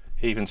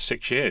even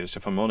 6 years,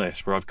 if I'm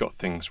honest, where I've got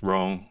things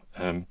wrong,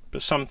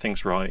 but some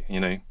things right,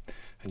 and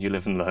you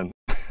live and learn.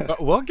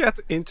 We'll get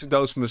into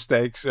those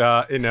mistakes in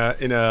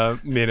a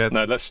minute.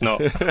 No, let's not.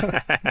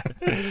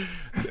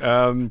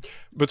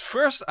 But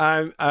first,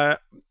 I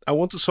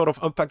want to sort of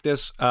unpack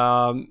this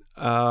one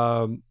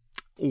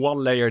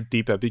layer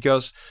deeper,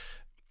 because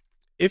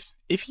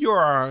if you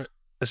are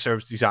a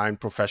service design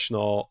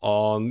professional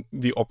on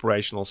the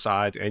operational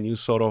side and you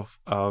sort of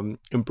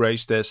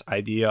embrace this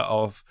idea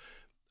of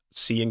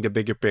seeing the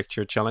bigger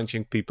picture,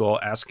 challenging people,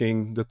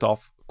 asking the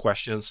tough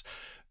questions,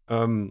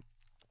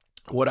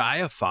 what I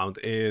have found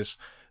is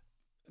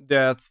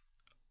that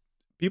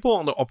people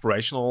on the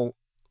operational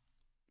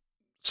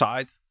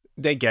side,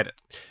 they get it.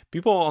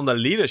 People on the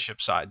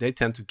leadership side, they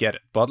tend to get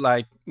it. But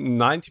like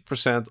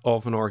 90%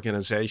 of an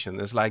organization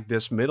is like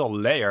this middle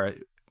layer,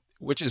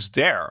 which is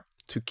there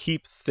to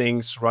keep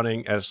things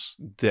running as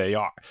they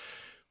are.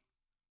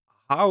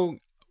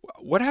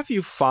 What have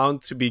you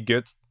found to be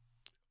good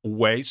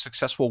ways,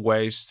 successful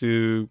ways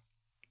to,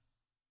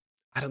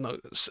 I don't know,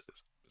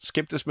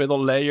 skip this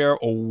middle layer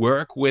or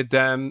work with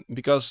them?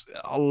 Because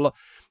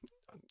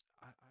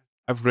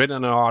I've written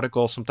an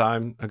article some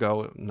time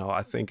ago. No,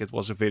 I think it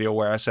was a video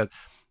where I said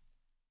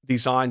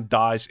design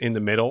dies in the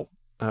middle.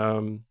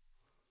 What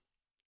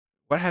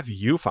have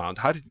you found?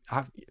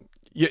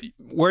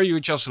 Were you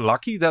just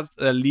lucky that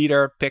a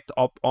leader picked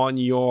up on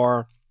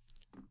your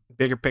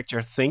bigger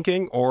picture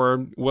thinking,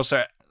 or was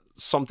there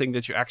something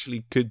that you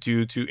actually could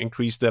do to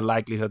increase the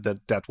likelihood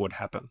that that would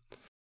happen?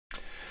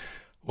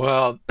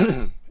 Well,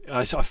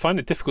 I find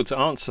it difficult to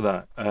answer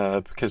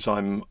that because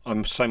I'm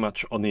so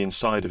much on the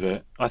inside of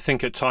it. I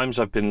think at times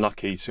I've been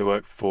lucky to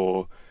work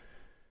for,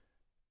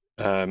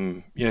 so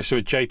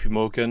at JP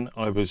Morgan,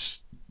 I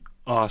was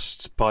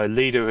asked by a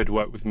leader who had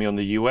worked with me on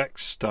the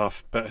UX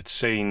stuff, but had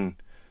seen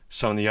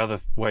some of the other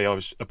way I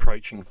was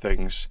approaching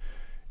things,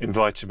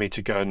 invited me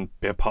to go and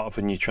be a part of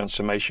a new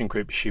transformation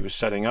group she was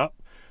setting up,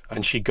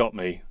 and she got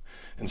me.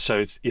 And so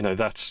it's,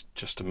 that's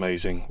just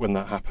amazing when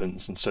that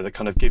happens. And so that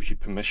kind of gives you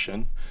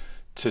permission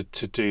to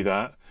do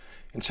that.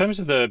 In terms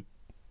of the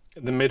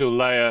middle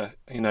layer,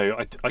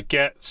 I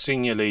get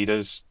senior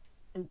leaders,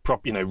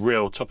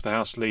 real top of the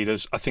house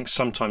leaders, I think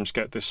sometimes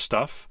get this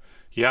stuff.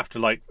 You have to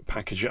like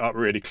package it up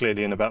really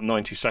clearly in about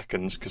 90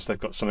 seconds because they've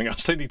got something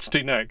else they need to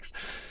do next.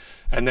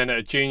 And then at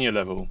a junior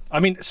level, I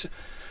mean,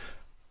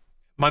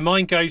 my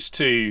mind goes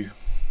to,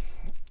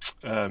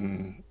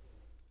 I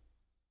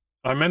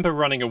remember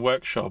running a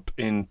workshop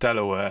in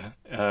Delaware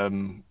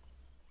when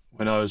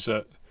I was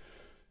at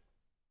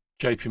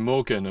JP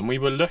Morgan, and we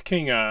were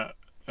looking at,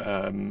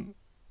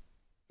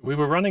 we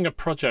were running a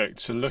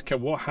project to look at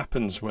what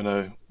happens when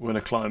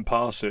a client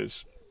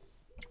passes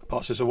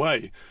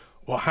away.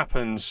 What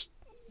happens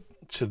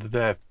to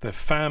their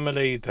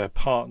family, their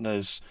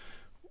partners,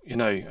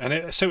 and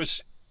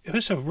it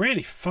was a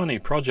really funny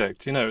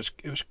project. It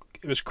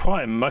was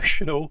quite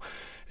emotional.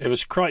 It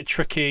was quite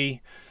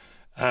tricky.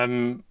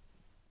 And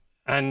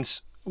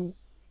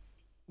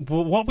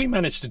what we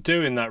managed to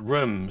do in that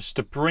room was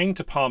to bring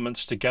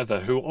departments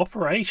together who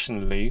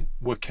operationally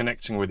were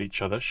connecting with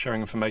each other,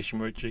 sharing information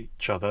with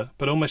each other,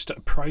 but almost at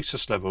a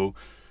process level,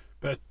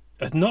 but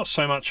had not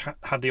so much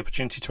had the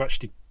opportunity to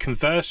actually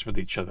converse with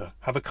each other,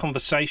 have a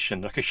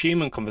conversation, like a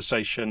human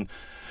conversation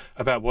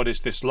about what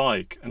is this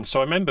like. And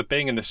so I remember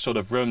being in this sort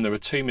of room, there were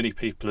too many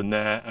people in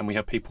there, and we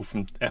had people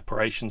from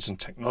operations and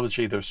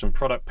technology, there were some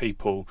product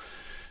people,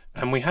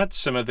 and we had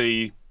some of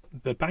the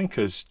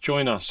bankers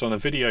join us on a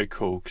video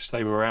call because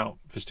they were out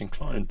visiting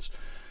clients.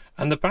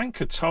 And the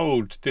banker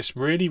told this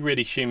really,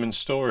 really human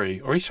story,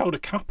 or he told a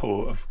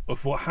couple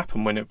of what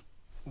happened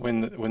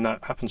when that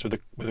happens with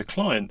a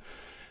client.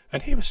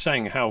 And he was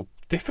saying how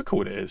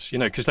difficult it is,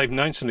 because they've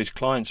known some of these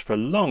clients for a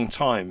long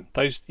time,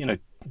 those,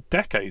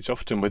 decades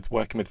often with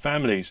working with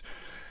families.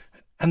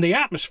 And the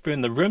atmosphere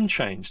in the room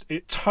changed.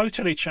 It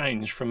totally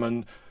changed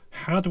from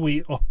how do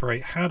we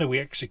operate, how do we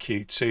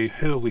execute, to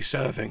who are we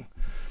serving?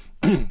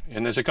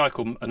 And there's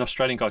an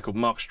Australian guy called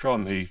Mark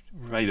Strom who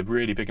made a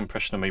really big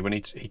impression on me when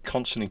he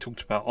constantly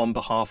talked about on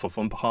behalf of,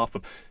 who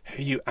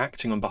are you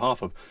acting on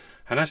behalf of?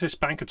 And as this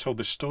banker told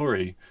this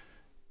story,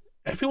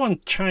 everyone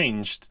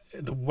changed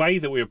the way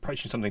that we were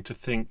approaching something to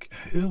think,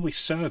 who are we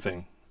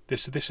serving?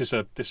 This is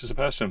a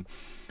person.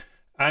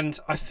 And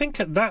I think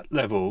at that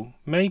level,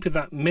 maybe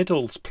that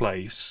middle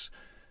place,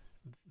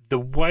 the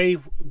way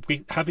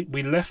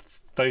we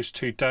left those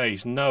 2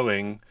 days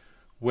knowing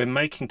we're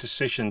making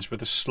decisions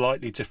with a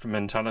slightly different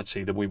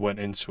mentality than we went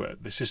into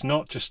it. This is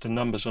not just a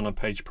numbers on a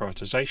page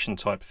prioritization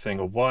type thing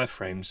or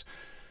wireframes.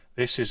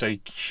 This is a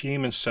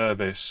human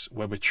service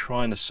where we're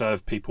trying to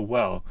serve people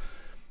well.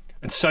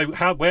 And so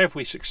where have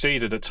we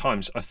succeeded at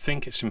times? I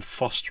think it's in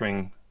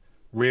fostering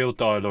real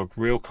dialogue,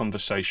 real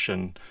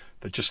conversation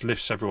that just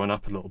lifts everyone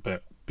up a little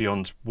bit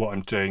beyond what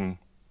I'm doing,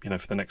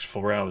 for the next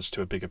 4 hours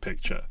to a bigger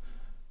picture.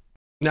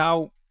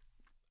 Now,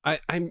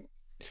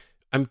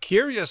 I'm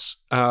curious,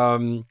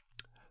 how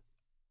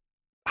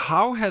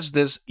has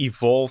this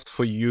evolved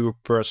for you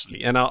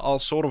personally? And I'll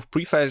sort of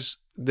preface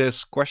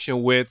this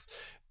question with,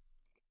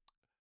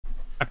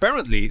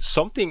 apparently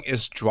something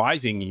is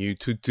driving you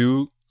to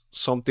do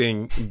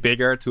something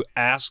bigger, to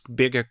ask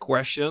bigger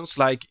questions.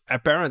 Like,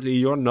 apparently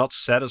you're not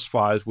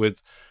satisfied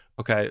with,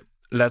 okay,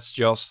 let's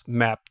just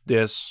map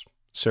this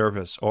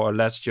service, or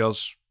let's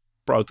just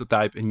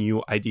prototype a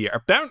new idea.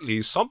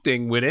 Apparently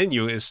something within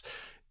you is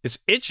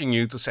itching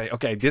you to say,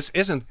 okay, this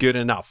isn't good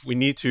enough. We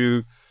need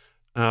to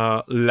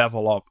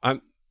level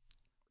up.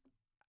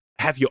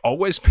 Have you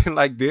always been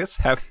like this?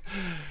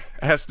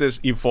 Has this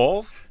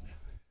evolved?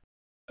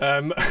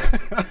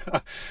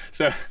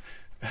 So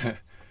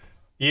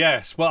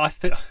yes, well, I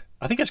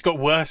think it's got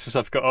worse as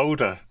I've got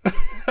older.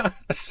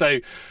 So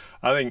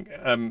I think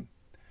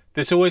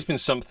there's always been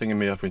something in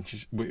me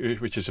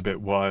which is a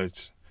bit wired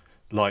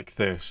like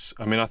this.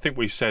 I mean, I think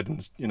we said,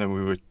 and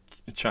we were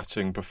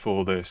chatting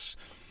before this.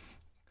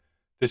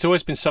 There's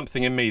always been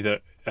something in me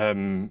that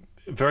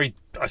very,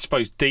 I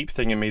suppose, deep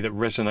thing in me that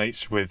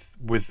resonates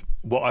with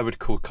what I would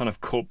call kind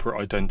of corporate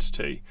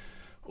identity,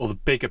 or the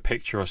bigger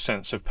picture or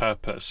sense of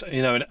purpose.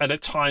 And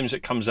at times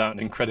it comes out in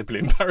incredibly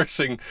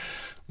embarrassing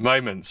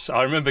moments.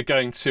 I remember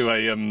going to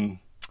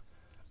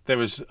it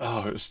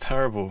was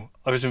terrible.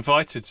 I was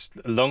invited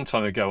a long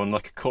time ago on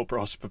like a corporate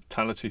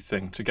hospitality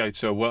thing to go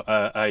to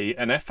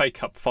an FA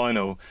Cup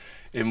final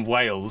in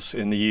Wales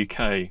in the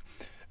UK,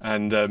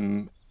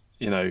 and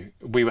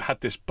we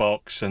had this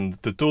box, and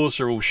the doors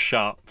are all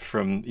shut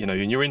from,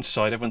 and you're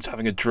inside, everyone's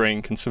having a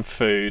drink and some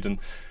food, and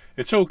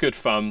it's all good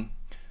fun,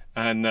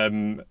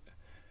 and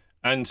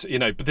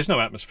but there's no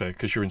atmosphere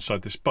because you're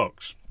inside this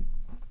box.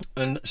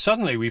 And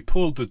suddenly we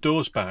pulled the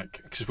doors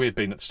back because we had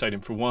been at the stadium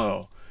for a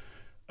while,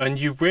 and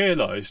you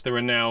realise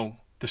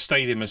the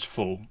stadium is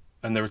full,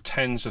 and there are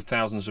tens of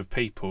thousands of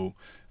people,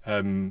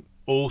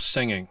 all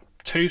singing,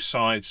 two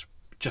sides,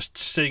 just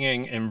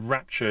singing,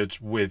 enraptured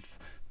with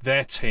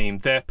their team,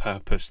 their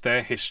purpose,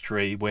 their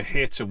history. We're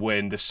here to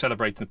win. They're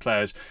celebrating the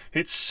players.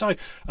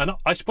 And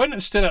I went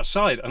and stood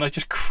outside and I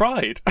just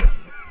cried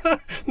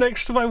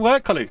next to my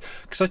work colleagues,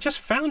 because I just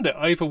found it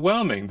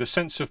overwhelming, the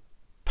sense of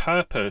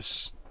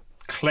purpose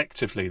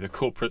collectively, the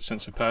corporate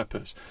sense of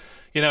purpose.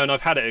 And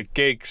I've had it at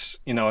gigs.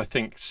 I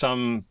think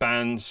some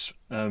bands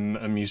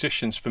and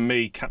musicians, for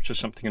me, capture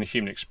something in a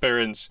human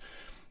experience.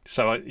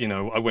 So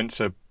I went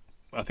to,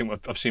 I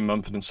think I've seen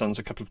Mumford & Sons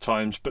a couple of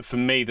times, but for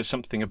me, there's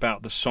something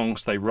about the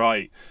songs they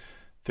write,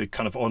 the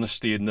kind of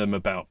honesty in them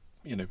about,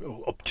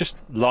 just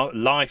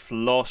life,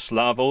 loss,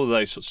 love, all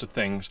those sorts of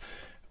things.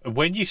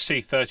 When you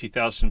see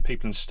 30,000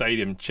 people in the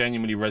stadium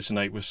genuinely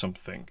resonate with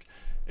something,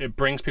 it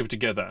brings people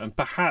together. And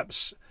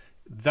perhaps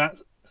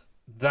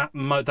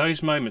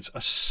those moments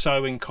are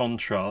so in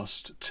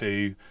contrast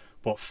to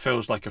what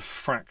feels like a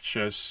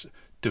fractious,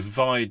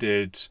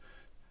 divided,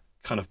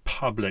 kind of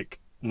public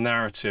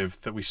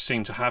narrative that we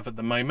seem to have at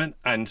the moment.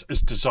 And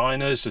as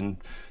designers and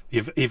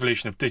the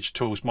evolution of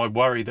digital is my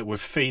worry that we're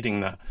feeding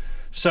that.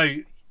 So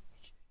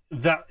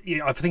that,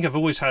 I think I've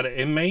always had it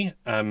in me,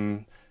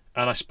 and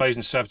I suppose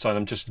in Serpentine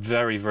I'm just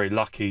very, very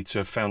lucky to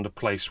have found a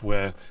place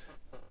where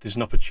there's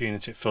an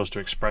opportunity, it feels, to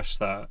express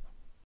that.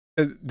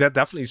 That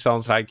definitely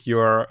sounds like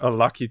you're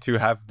lucky to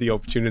have the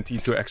opportunity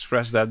to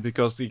express that,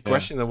 because the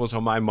question that was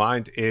on my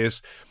mind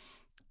is,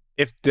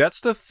 if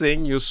that's the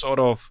thing you sort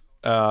of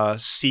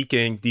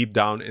seeking deep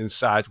down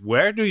inside,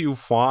 where do you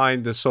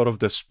find the sort of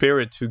the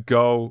spirit to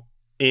go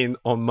in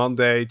on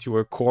Monday to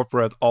a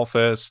corporate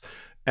office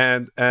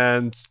and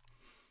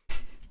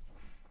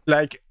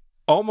like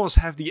almost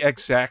have the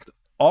exact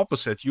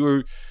opposite?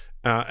 You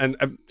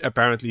and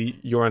apparently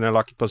you're in a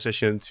lucky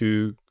position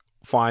to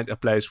find a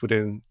place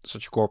within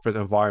such a corporate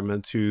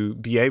environment to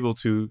be able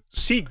to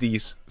seek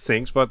these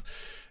things, but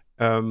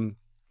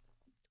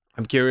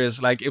I'm curious,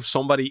 like, if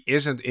somebody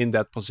isn't in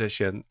that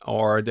position,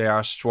 or they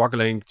are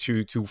struggling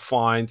to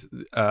find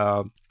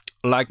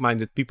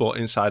like-minded people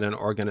inside an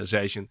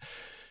organization,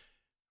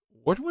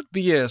 what would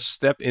be a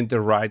step in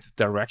the right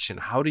direction?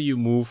 How do you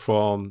move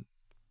from...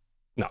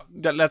 No,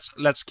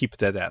 let's keep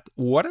it at that.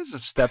 What is a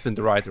step in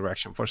the right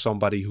direction for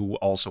somebody who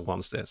also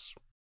wants this?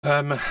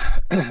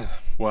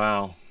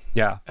 Wow.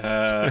 Yeah.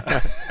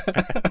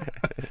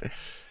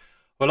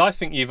 Well, I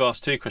think you've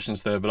asked two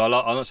questions there, but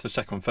I'll answer the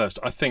second one first.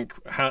 I think,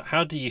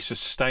 how do you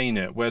sustain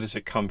it? Where does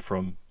it come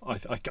from?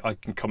 I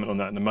can comment on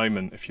that in a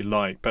moment if you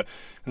like. But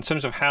in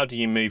terms of how do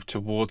you move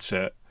towards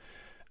it,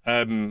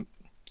 I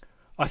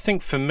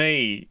think for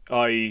me,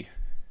 I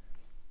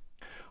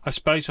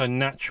suppose I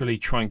naturally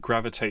try and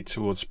gravitate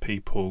towards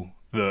people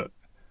that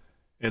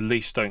at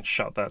least don't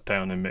shut that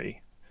down in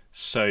me.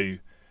 So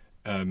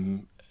I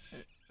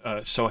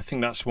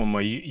think that's one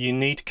way. You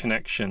need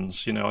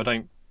connections.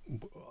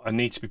 I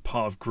need to be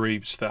part of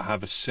groups that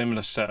have a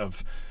similar set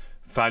of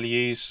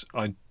values.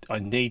 I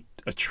need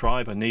a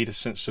tribe. I need a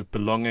sense of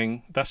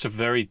belonging. That's a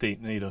very deep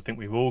need I think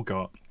we've all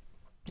got.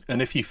 And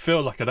if you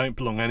feel like I don't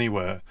belong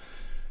anywhere,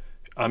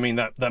 I mean,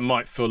 that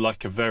might feel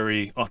like a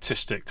very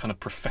artistic, kind of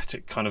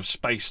prophetic kind of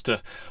space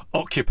to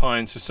occupy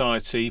in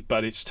society,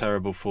 but it's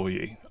terrible for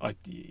you.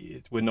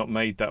 We're not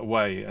made that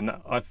way. And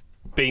I've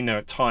been there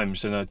at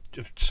times and I've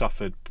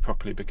suffered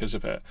properly because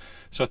of it.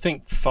 So I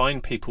think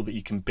find people that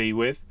you can be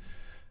with.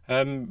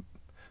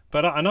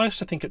 But I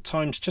also think at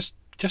times just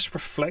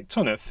reflect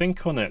on it,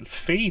 think on it,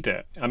 feed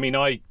it. I mean,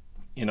 I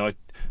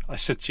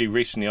said to you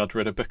recently I'd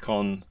read a book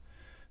on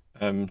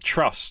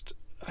trust.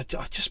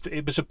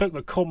 It was a book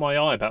that caught my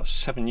eye about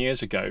 7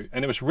 years ago,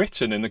 and it was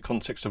written in the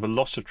context of a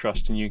loss of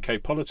trust in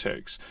UK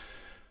politics.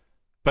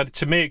 But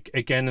to me,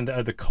 again,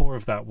 at the core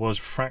of that was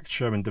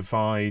fracture and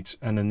divide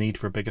and a need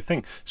for a bigger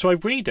thing. So I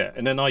read it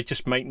and then I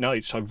just make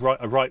notes. I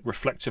write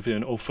reflectively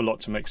an awful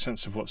lot to make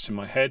sense of what's in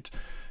my head.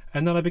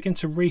 And then I begin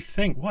to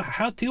rethink,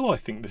 how do I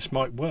think this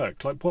might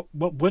work? Like, what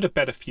would a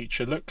better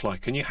future look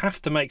like? And you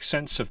have to make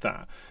sense of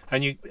that.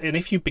 And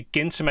if you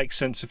begin to make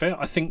sense of it,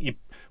 I think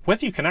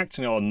whether you can act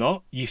on it or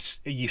not, you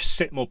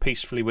sit more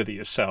peacefully with it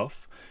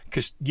yourself,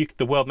 because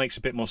the world makes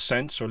a bit more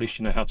sense, or at least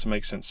you know how to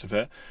make sense of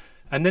it.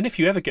 And then if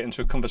you ever get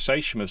into a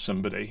conversation with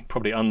somebody,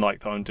 probably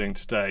unlike that I'm doing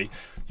today,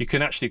 you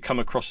can actually come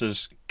across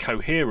as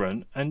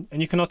coherent, and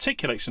you can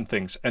articulate some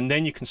things, and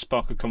then you can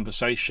spark a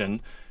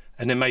conversation.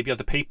 And then maybe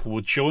other people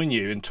will join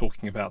you in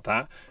talking about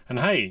that. And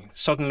hey,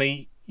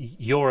 suddenly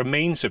you're a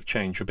means of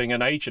change, or being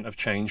an agent of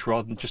change,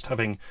 rather than just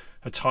having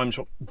at times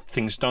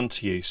things done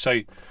to you. So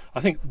I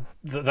think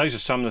those are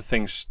some of the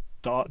things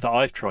that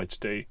I've tried to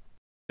do.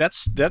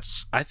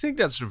 I think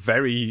that's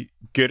very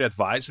good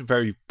advice and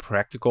very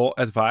practical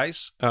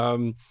advice.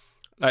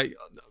 Like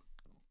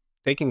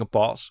taking a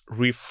pause,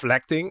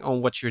 reflecting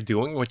on what you're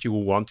doing, what you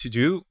want to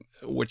do,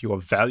 what your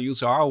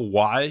values are,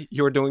 why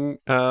you're doing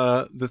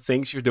the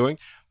things you're doing.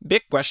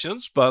 Big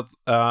questions, but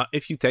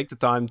if you take the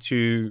time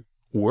to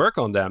work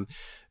on them.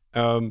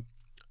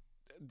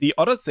 The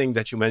other thing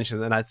that you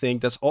mentioned, and I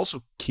think that's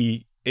also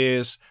key,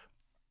 is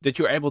that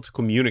you're able to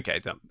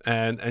communicate them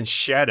and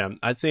share them.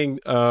 I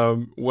think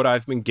what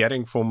I've been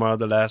getting from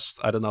the last,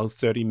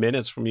 30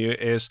 minutes from you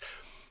is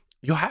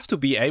you have to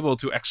be able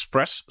to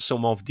express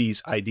some of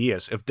these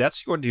ideas. If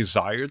that's your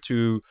desire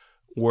to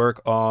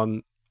work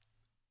on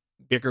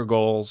bigger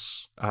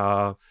goals,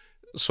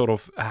 sort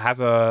of have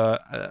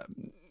a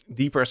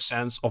deeper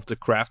sense of the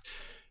craft,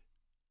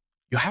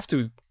 you have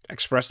to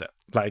express that.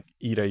 Like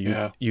either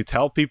you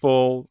tell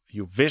people,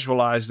 you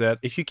visualize that.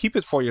 If you keep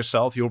it for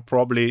yourself, you'll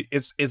probably,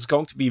 it's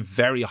going to be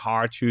very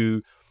hard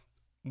to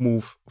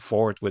move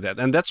forward with that.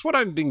 And that's what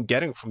I've been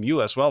getting from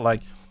you as well.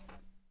 Like,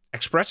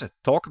 express it,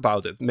 talk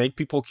about it, make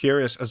people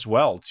curious as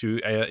well to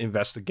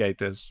investigate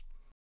this.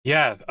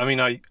 Yeah, I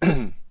mean,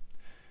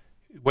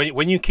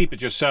 when you keep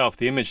it yourself,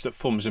 the image that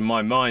forms in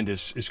my mind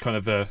is kind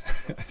of a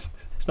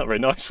it's not a very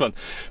nice one.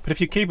 But if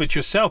you keep it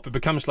yourself, it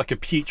becomes like a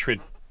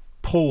putrid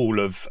pool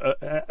of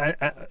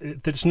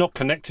that's not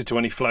connected to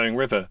any flowing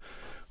river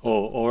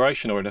or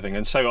ocean or anything.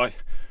 And so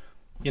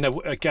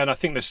again, I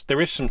think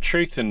there is some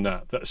truth in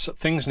that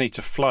things need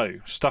to flow.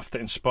 Stuff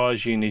that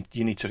inspires you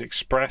need to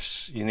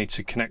express. You need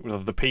to connect with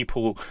other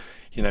people.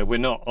 We're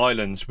not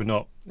islands. We're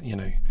not.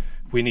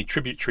 We need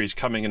tributaries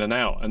coming in and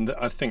out. And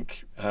I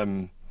think.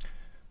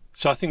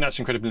 So I think that's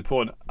incredibly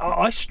important.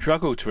 I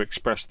struggle to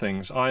express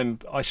things.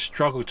 I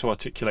struggle to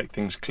articulate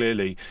things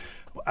clearly.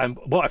 And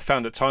what I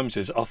found at times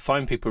is I'll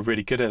find people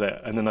really good at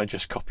it, and then I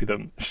just copy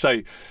them.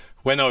 So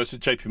when I was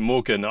at JP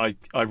Morgan, I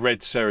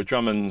read Sarah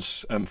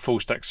Drummond's full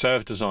stack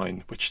server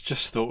design, which I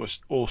just thought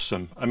was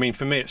awesome. I mean,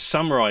 for me, it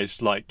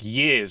summarized like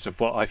years of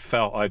what I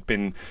felt I'd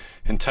been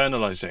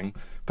internalizing.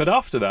 But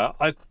after that,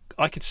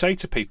 I could say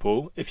to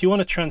people, if you want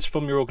to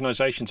transform your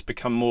organization to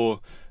become more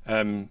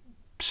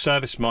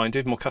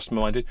service-minded, more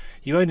customer-minded,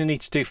 you only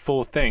need to do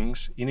 4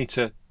 things. You need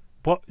to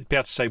be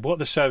able to say what are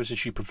the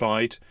services you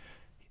provide,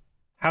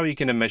 how are you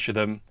going to measure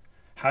them,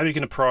 how are you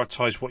going to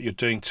prioritize what you're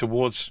doing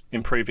towards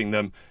improving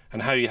them,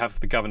 and how you have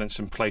the governance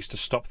in place to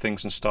stop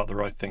things and start the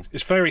right things.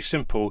 It's very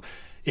simple.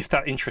 If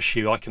that interests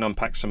you, I can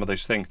unpack some of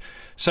those things.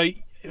 So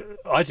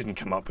I didn't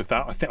come up with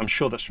that. I'm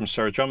sure that's from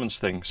Sarah Drummond's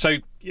thing. So,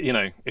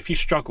 if you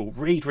struggle,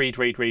 read,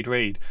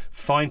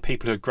 find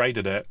people who are great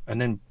at it, and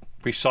then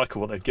recycle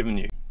what they've given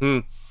you.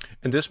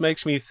 And this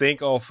makes me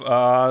think of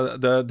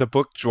the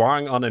book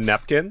Drawing on a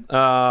Napkin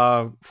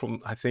from,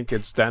 I think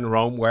it's Dan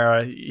Rome,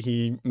 where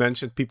he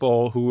mentioned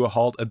people who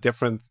hold a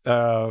different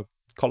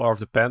color of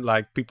the pen,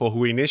 like people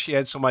who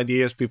initiate some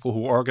ideas, people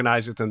who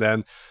organize it, and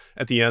then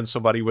at the end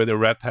somebody with a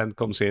red pen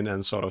comes in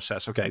and sort of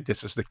says, okay,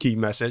 this is the key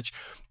message.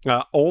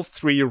 All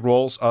 3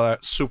 roles are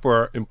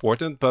super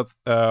important, but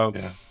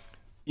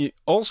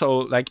also,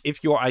 like,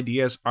 if your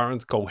ideas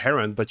aren't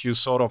coherent, but you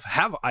sort of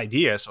have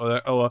ideas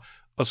or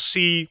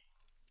see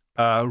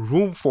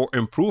room for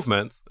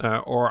improvement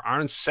or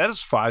aren't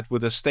satisfied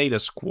with the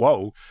status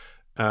quo,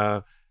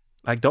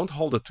 like, don't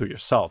hold it to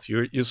yourself.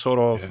 You sort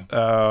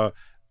of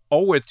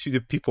owe it to the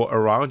people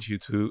around you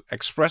to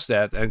express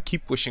that and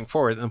keep pushing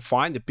forward and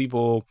find the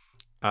people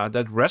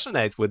that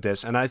resonate with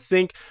this. And I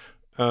think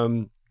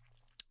the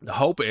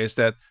hope is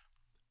that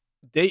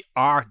they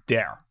are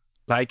there.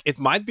 Like, it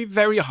might be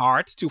very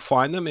hard to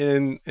find them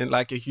in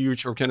like a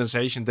huge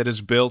organization that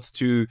is built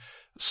to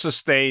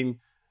sustain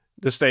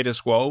the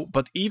status quo,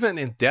 but even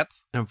in that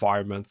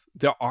environment,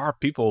 there are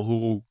people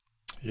who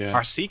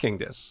are seeking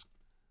this.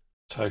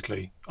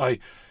 Totally. I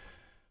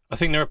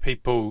think there are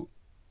people.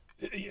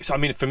 I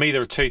mean, for me,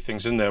 there are 2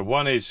 things in there.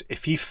 One is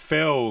if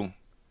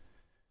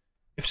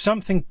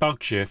something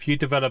bugs you, if you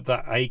develop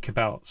that ache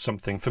about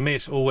something, for me,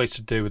 it's always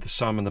to do with the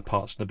sum and the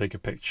parts and the bigger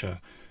picture.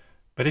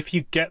 But if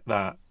you get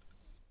that,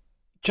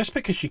 just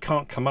because you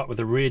can't come up with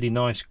a really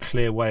nice,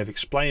 clear way of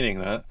explaining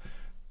that,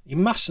 you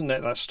mustn't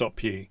let that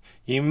stop you.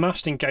 You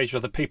must engage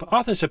with other people.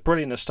 Others are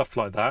brilliant at stuff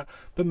like that,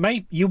 but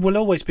maybe you will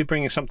always be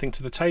bringing something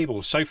to the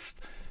table. So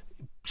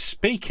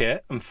speak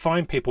it and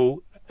find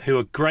people who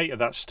are great at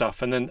that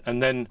stuff, and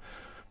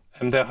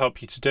they'll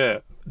help you to do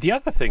it. the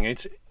other thing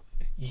is,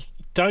 you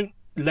don't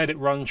let it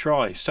run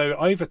dry. So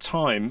over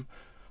time,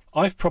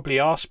 I've probably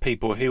asked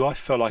people who I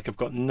feel like I've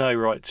got no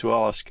right to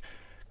ask,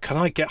 can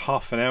I get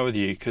half an hour with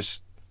you?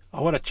 Because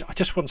I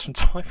just want some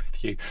time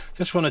with you. I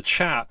just want to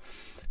chat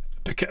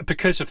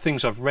because of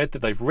things I've read that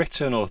they've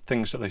written or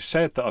things that they've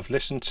said that I've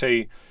listened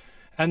to.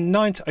 And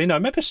I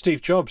remember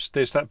Steve Jobs,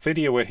 there's that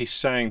video where he's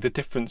saying the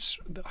difference,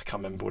 I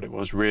can't remember what it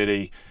was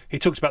really. He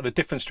talks about the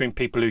difference between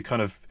people who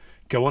kind of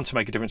go on to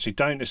make a difference who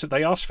don't, is that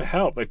they ask for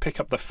help. They pick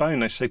up the phone,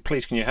 they say,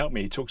 please, can you help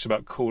me? He talks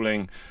about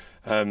calling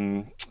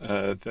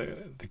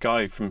the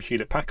guy from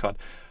Hewlett Packard.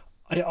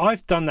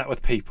 I've done that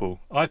with people.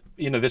 I've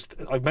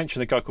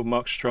mentioned a guy called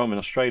Mark Strom in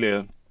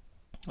Australia.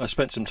 I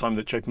spent some time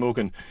with JP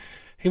Morgan.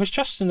 He was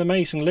just an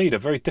amazing leader,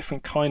 very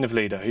different kind of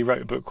leader. He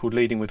wrote a book called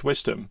Leading with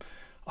Wisdom.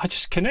 I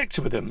just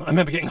connected with him. I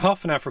remember getting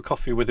half an hour for a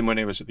coffee with him when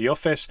he was at the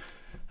office.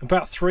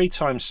 About 3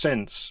 times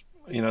since,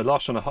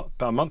 last one about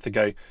a month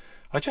ago,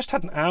 I just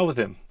had an hour with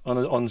him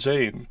on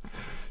Zoom,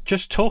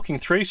 just talking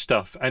through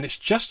stuff. And it's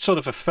just sort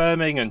of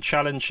affirming and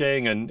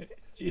challenging. And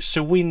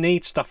so we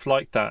need stuff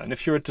like that. And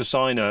if you're a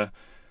designer,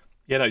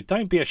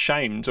 don't be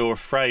ashamed or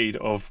afraid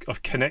of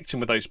connecting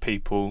with those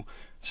people,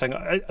 saying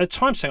at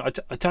times saying,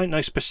 I don't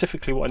know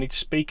specifically what I need to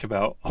speak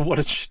about or what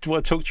to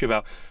talk to you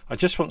about. I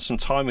just want some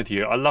time with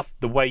you. I love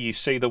the way you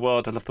see the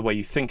world. I love the way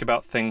you think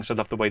about things. I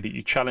love the way that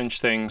you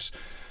challenge things.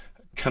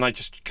 Can I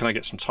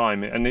get some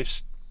time? And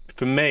it's,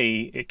 for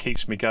me, it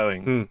keeps me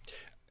going.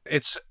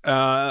 It's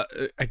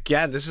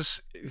again, this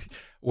is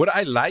what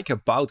I like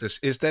about this,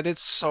 is that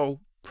it's so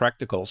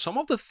practical. Some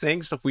of the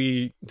things that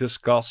we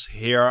discuss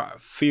here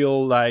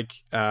feel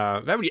like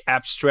very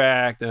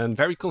abstract and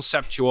very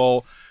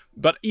conceptual,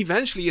 but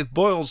eventually it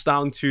boils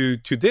down to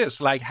this,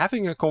 like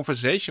having a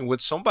conversation with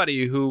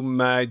somebody who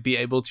might be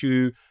able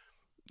to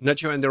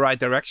nudge you in the right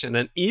direction.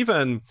 And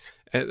even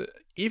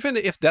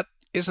if that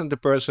isn't the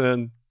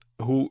person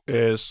who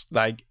is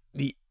like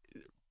the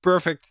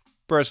perfect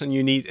person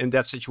you need in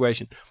that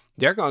situation,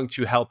 they're going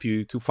to help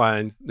you to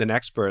find the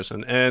next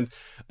person. And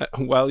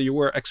while you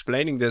were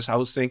explaining this, I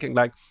was thinking,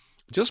 like,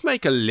 just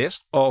make a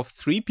list of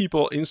 3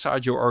 people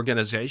inside your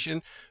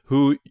organization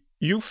who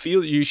you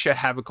feel you should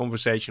have a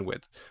conversation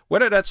with,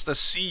 whether that's the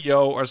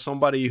CEO or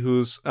somebody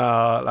who's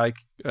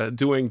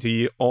doing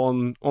the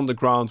on the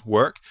ground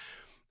work,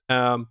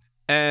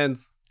 and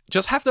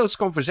just have those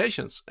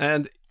conversations.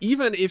 And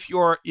even if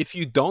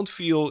you don't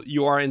feel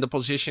you are in the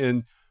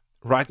position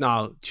right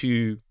now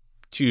to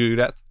do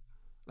that,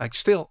 like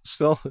still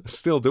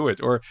do it.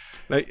 Or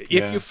like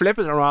if you flip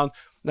it around,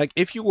 like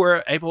if you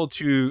were able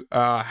to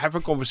have a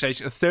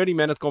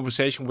 30-minute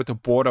conversation with the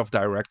board of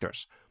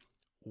directors,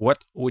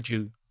 what would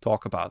you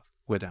talk about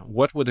with them?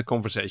 What would the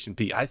conversation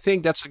be? I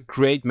think that's a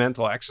great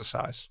mental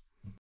exercise.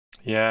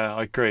 Yeah,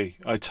 I agree.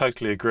 I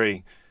totally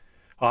agree.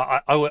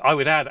 I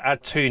would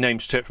add 2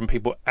 names to it from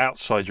people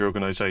outside your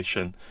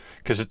organisation,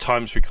 because at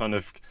times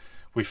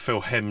we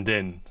feel hemmed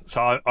in.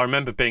 So I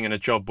remember being in a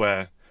job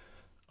where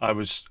I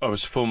was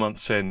 4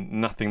 months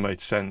in, nothing made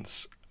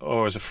sense,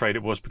 or I was afraid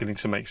it was beginning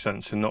to make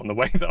sense and not in the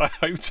way that I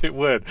hoped it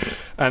would.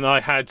 And I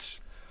had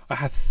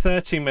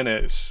 30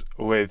 minutes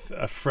with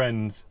a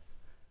friend,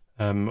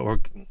 or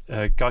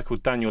a guy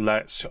called Daniel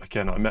Letts.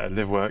 Again, I met at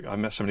LiveWork. I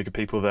met so many good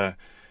people there.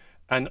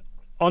 And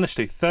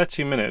honestly,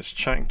 30 minutes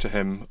chatting to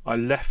him, I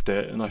left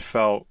it and I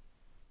felt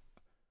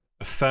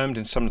affirmed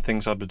in some of the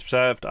things I've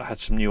observed. I had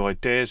some new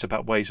ideas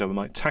about ways I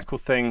might tackle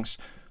things.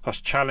 I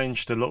was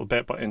challenged a little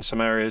bit, but in some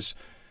areas,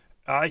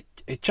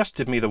 it just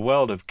did me the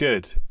world of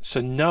good. So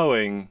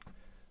knowing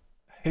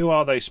who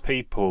are those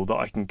people that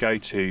I can go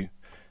to,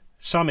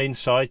 some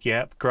inside,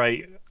 yeah,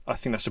 great. I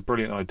think that's a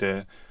brilliant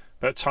idea.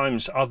 But at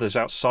times, others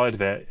outside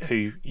of it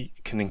who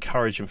can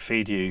encourage and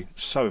feed you,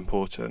 so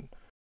important.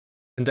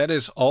 And that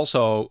is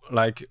also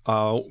like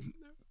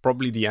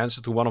probably the answer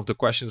to one of the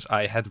questions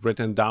I had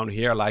written down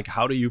here. Like,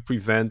 how do you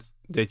prevent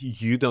that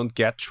you don't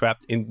get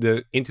trapped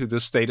into the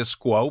status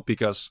quo?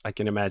 Because I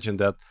can imagine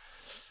that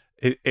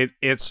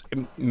it's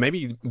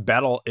maybe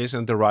battle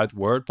isn't the right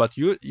word, but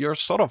you're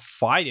sort of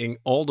fighting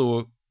all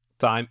the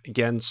time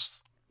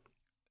against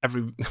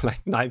every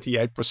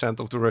 98%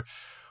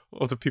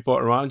 of the people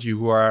around you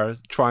who are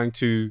trying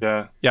to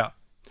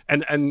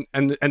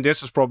and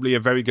this is probably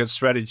a very good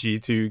strategy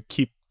to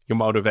keep your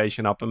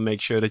motivation up and make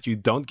sure that you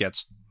don't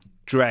get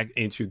dragged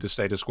into the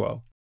status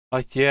quo.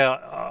 I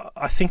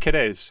think it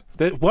is.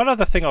 One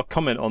other thing I'll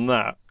comment on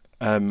that,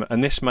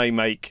 and this may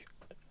make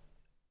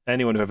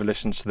anyone who ever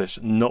listens to this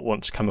not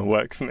want to come and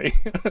work for me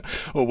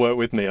or work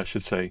with me, I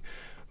should say.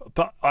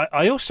 But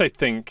I also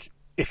think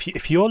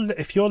if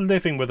you're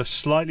living with a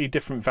slightly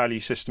different value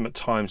system at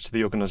times to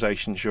the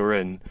organisations you're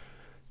in,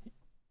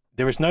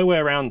 there is no way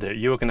around it.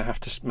 You are going to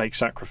have to make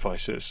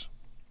sacrifices,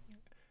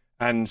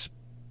 and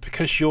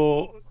because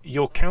you're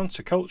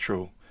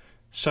countercultural.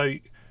 So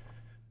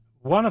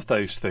one of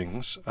those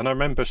things, and I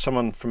remember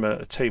someone from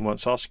a team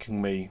once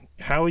asking me,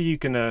 "How are you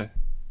going to?"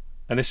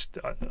 And this,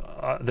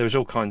 there was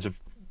all kinds of.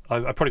 I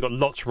probably got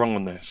lots wrong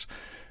on this,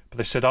 but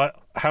they said, "How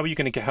are you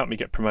going to help me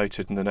get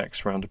promoted in the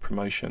next round of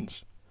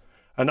promotions?"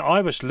 And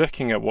I was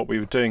looking at what we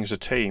were doing as a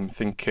team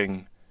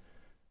thinking,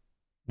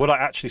 what I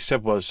actually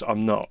said was,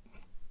 I'm not.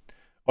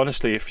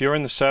 Honestly, if you're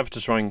in the server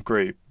design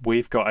group,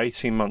 we've got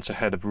 18 months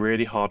ahead of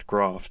really hard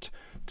graft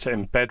to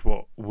embed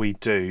what we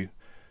do,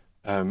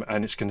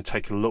 and it's going to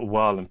take a little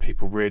while and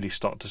people really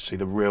start to see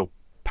the real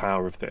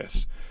power of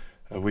this.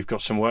 We've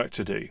got some work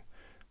to do.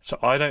 So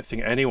I don't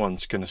think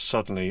anyone's going to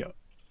suddenly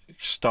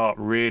start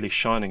really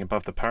shining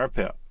above the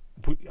parapet.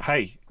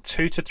 Hey,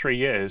 2 to 3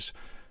 years,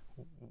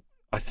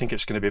 I think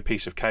it's going to be a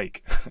piece of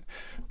cake.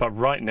 But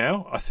right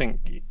now, I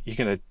think we're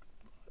going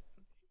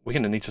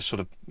to need to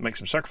sort of make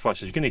some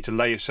sacrifices. You're going to need to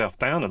lay yourself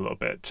down a little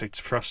bit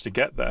for us to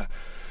get there.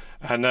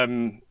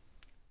 And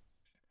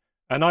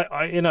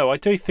I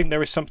do think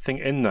there is something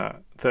in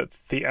that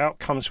the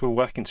outcomes we're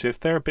working to, if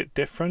they're a bit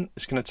different,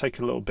 it's going to take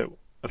a little bit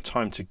of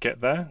time to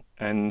get there.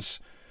 And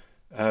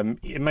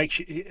it makes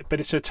you, but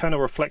it's an eternal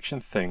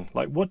reflection thing.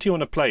 Like, what do you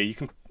want to play? You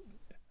can,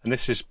 and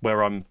this is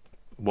where I'm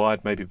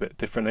wired maybe a bit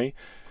differently,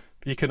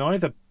 but you can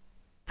either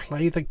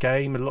play the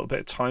game a little bit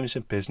at times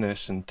in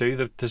business and do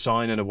the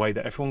design in a way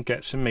that everyone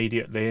gets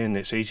immediately and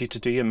it's easy to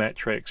do your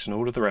metrics and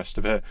all of the rest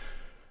of it.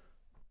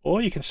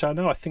 Or you can say,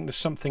 no, I think there's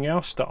something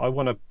else that I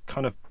want to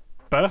kind of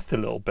birth a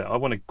little bit. I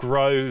want to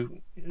grow,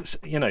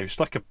 it's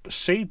like a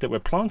seed that we're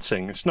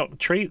planting. It's not a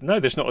tree. No,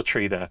 there's not a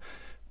tree there.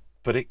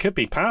 But it could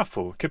be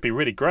powerful. It could be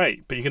really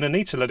great. But you're going to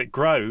need to let it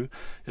grow.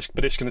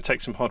 But it's going to take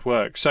some hard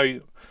work.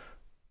 So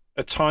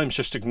at times,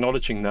 just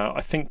acknowledging that,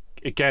 I think,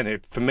 again,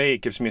 for me,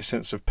 it gives me a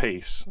sense of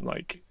peace.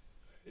 Like,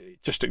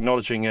 just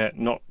acknowledging it,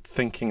 not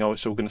thinking, oh,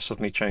 it's all going to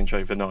suddenly change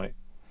overnight.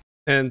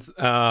 And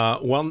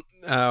one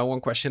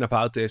question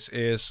about this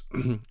is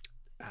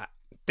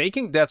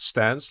taking that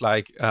stance,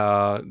 like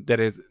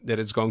that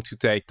it's going to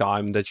take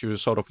time, that you're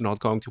sort of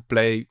not going to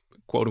play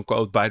quote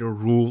unquote by the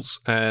rules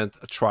and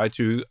try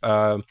to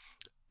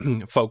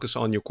focus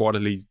on your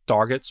quarterly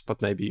targets,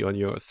 but maybe on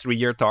your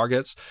 3-year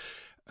targets.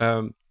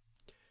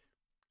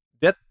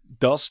 That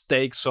does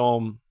take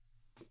some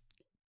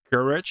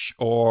courage,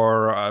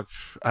 or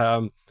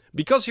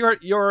because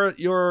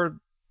you're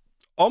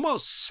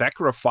almost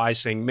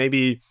sacrificing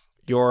maybe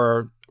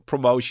your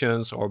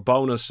promotions or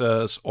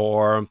bonuses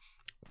or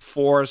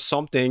for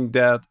something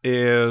that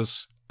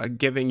is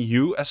giving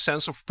you a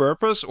sense of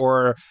purpose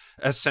or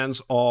a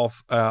sense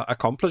of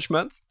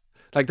accomplishment.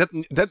 Like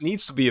that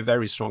needs to be a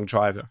very strong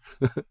driver.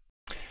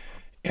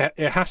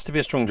 It has to be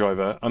a strong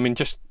driver. I mean,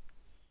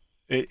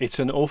 it's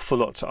an awful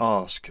lot to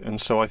ask.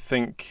 And so I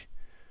think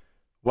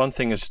one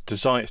thing is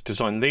if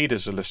design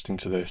leaders are listening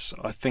to this,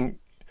 I think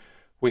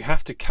we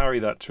have to carry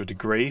that to a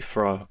degree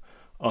for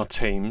our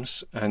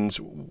teams, and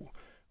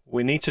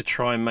we need to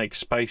try and make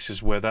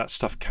spaces where that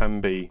stuff can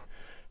be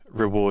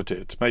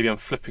rewarded. Maybe I'm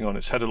flipping on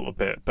its head a little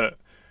bit, but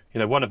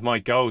one of my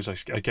goals,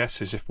 I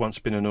guess, is if once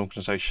been in an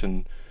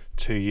organization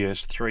 2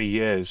 years, 3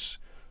 years,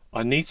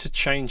 I need to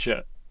change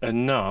it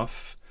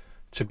enough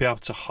to be able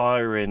to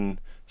hire in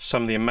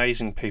some of the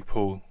amazing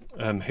people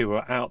who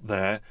are out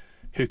there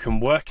who can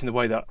work in the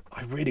way that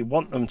I really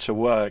want them to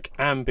work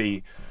and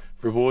be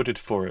rewarded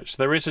for it. So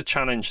there is a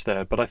challenge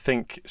there, but I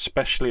think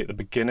especially at the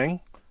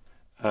beginning,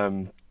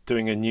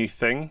 doing a new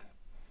thing,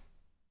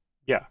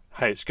 yeah,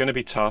 hey, it's going to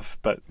be tough,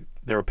 but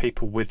there are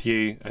people with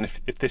you, and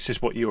if this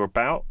is what you're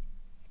about,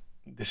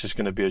 this is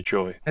going to be a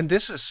joy. And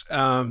this is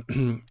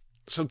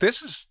so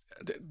this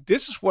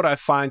is what I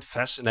find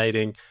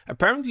fascinating.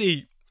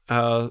 Apparently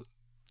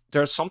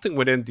there's something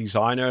within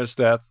designers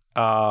that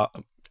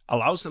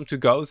allows them to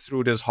go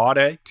through this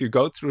heartache, to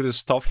go through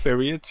this tough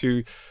period,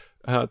 to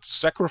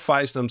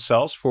sacrifice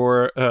themselves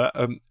for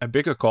a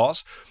bigger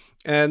cause.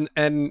 And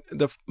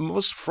the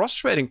most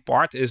frustrating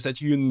part is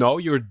that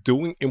you're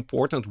doing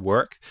important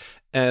work,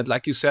 and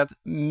like you said,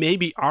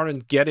 maybe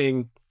aren't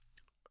getting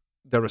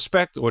the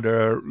respect or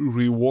the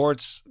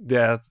rewards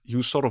that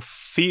you sort of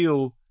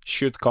feel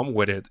should come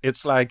with it.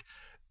 It's like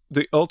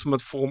the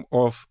ultimate form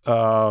of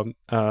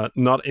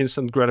not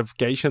instant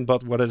gratification,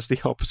 but what is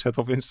the opposite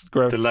of instant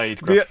gratification?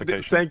 Delayed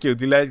gratification. Thank you,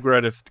 delayed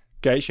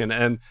gratification.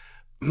 And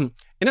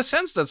in a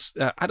sense, that's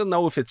I don't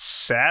know if it's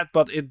sad,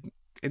 but it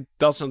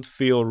doesn't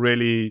feel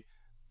really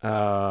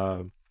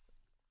well,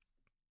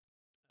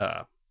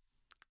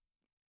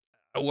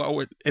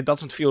 it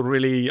doesn't feel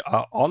really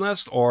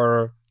honest,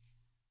 or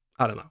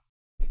I don't know.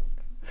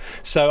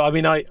 So I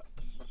mean,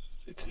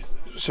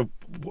 so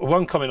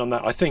one comment on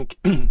that. I think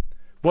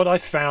what I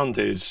found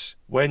is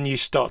when you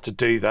start to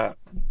do that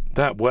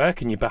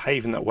work and you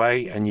behave in that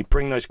way and you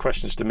bring those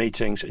questions to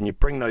meetings and you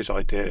bring those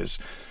ideas,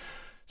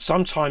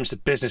 sometimes the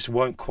business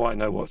won't quite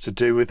know what to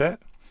do with it.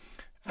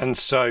 And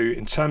so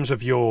in terms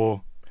of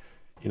your,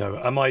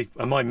 are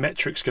my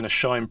metrics going to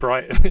shine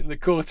bright in the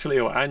quarterly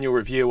or annual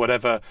review or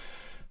whatever?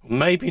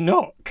 Maybe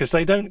not, because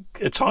at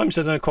times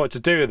they don't know quite what to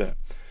do with it.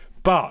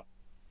 But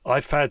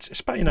I've had,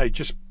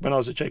 just when I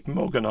was at JP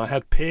Morgan, I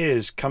had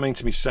peers coming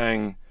to me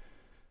saying,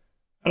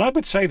 and I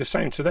would say the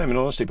same to them in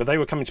honesty, but they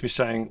were coming to me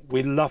saying,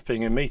 we love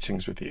being in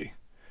meetings with you.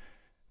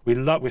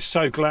 We're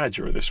so glad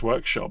you're at this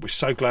workshop. We're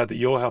so glad that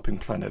you're helping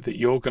plan it, that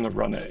you're going to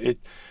run it.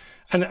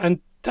 And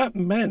that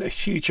meant a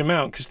huge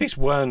amount, because these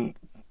weren't,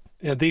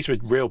 these were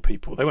real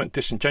people. They weren't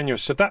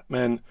disingenuous. So that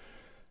meant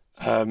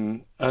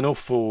an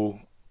awful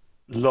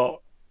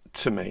lot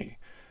to me.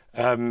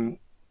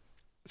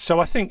 So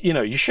I think,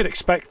 you should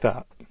expect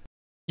that.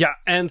 Yeah,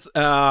 and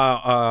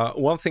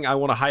one thing I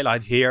want to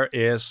highlight here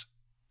is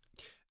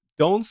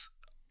don't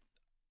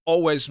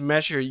always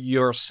measure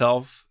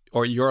yourself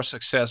or your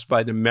success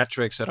by the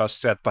metrics that are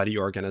set by the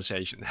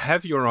organization.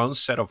 Have your own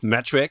set of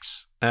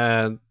metrics,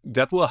 and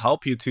that will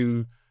help you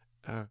to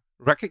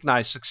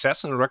recognize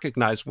success and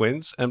recognize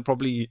wins, and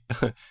probably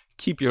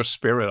keep your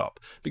spirit up.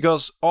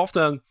 Because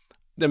often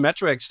the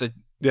metrics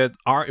that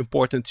are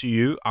important to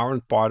you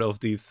aren't part of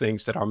the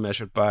things that are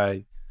measured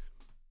by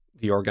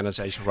the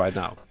organization right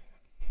now.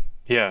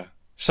 Yeah.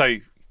 So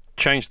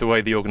change the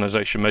way the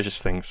organization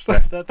measures things.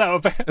 That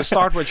would be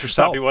start with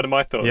yourself. That'd be one of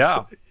my thoughts.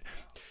 Yeah.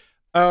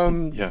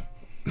 Yeah.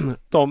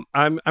 Tom,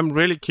 I'm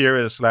really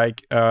curious.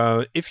 Like,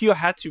 if you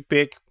had to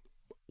pick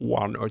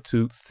one or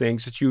two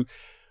things that you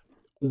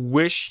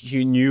wish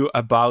you knew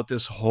about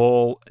this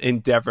whole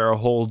endeavor,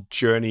 whole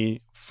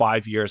journey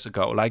 5 years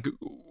ago, like,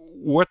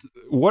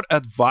 what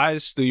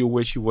advice do you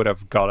wish you would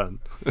have gotten?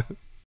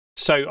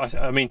 So,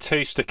 I mean,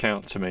 two stick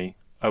out to me.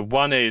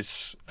 One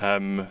is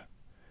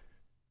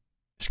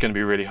it's going to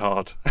be really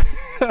hard,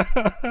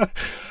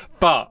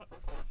 but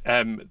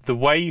the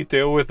way you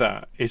deal with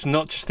that is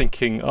not just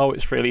thinking, oh,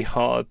 it's really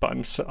hard, but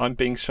I'm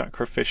being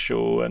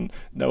sacrificial and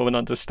no one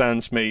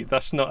understands me.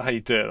 That's not how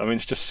you do it. I mean,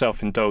 it's just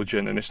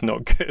self-indulgent and it's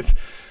not good.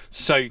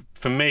 So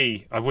for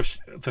me, I wish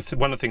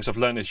one of the things I've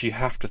learned is you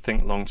have to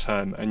think long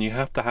term, and you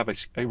have to have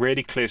a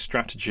really clear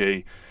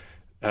strategy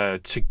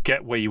to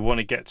get where you want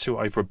to get to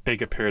over a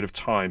bigger period of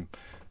time.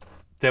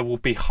 There will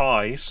be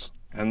highs,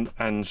 and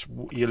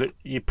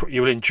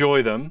you'll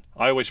enjoy them.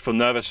 I always feel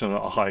nervous when I'm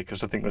at a high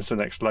because I think there's the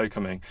next low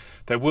coming.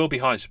 There will be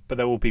highs, but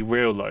there will be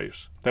real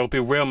lows. There will be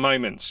real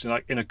moments,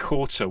 like in a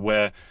quarter,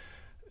 where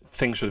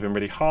things would have been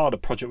really hard, a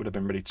project would have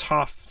been really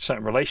tough,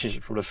 certain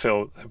relationships would have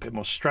felt a bit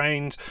more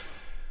strained.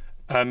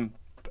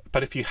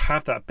 But if you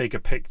have that bigger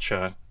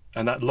picture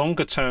and that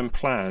longer term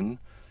plan,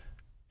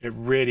 it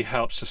really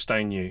helps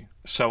sustain you.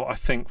 So I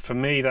think for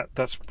me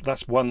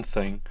that's one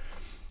thing.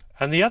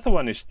 And the other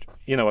one is,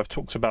 I've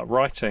talked about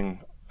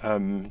writing.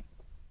 I've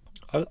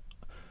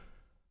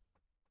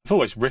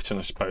always written,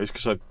 I suppose,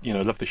 because I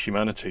love the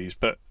humanities.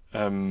 But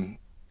I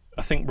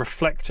think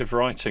reflective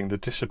writing, the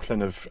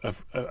discipline of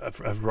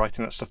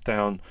writing that stuff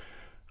down,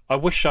 I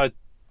don't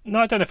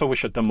know if I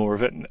wish I'd done more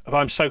of it, but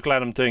I'm so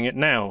glad I'm doing it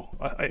now.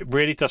 It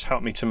really does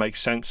help me to make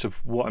sense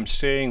of what I'm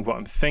seeing, what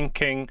I'm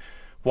thinking,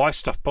 why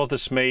stuff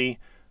bothers me,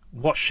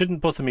 what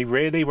shouldn't bother me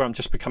really, where I'm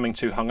just becoming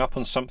too hung up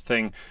on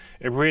something.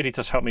 It really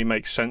does help me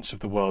make sense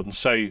of the world. And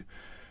so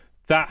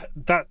that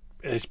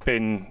has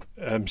been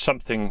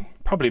something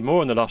probably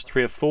more in the last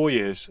 3 or 4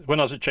 years. When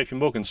I was at JP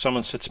Morgan,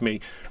 someone said to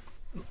me,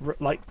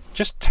 like,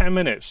 just 10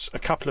 minutes a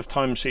couple of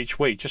times each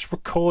week, just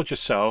record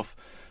yourself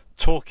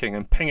talking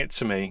and ping it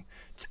to me,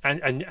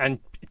 and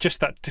just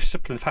that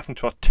discipline of having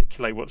to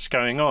articulate what's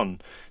going on,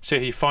 so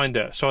you find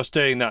it. So I was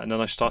doing that, and then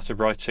I started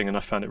writing, and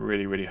I found it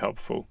really, really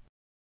helpful.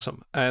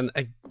 Awesome. And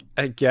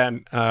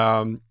again,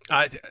 I'm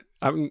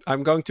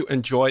going to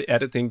enjoy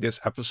editing this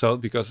episode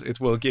because it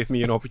will give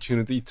me an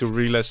opportunity to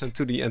re-listen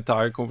to the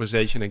entire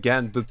conversation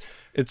again. But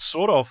it's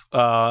sort of,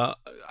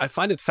 I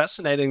find it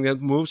fascinating that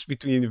it moves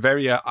between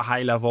very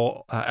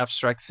high-level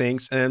abstract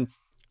things and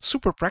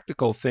super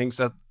practical things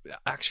that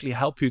actually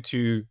help you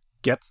to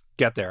get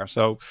there.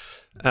 So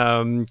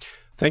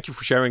thank you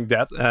for sharing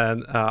that.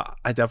 And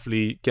I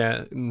definitely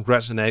can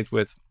resonate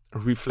with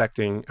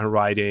reflecting and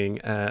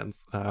writing, and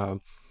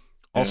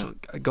also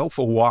go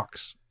for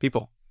walks.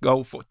 People,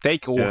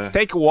 take a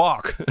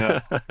walk. Yeah.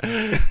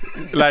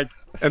 Like,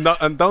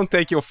 and don't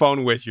take your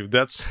phone with you.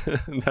 That's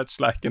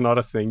like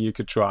another thing you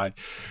could try.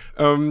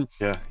 Tom,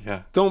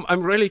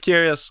 I'm really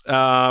curious.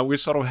 We're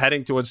sort of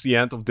heading towards the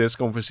end of this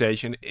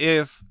conversation.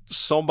 If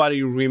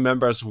somebody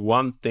remembers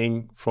one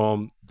thing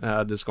from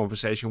this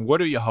conversation, what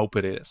do you hope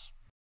it is?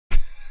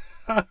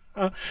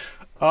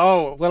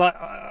 Oh, well,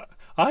 I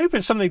hope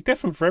it's something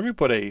different for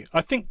everybody.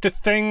 I think the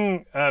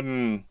thing,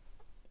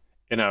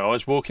 I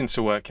was walking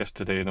to work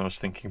yesterday and I was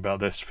thinking about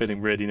this, feeling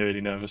really,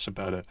 really nervous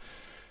about it.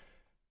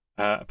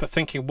 But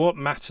thinking what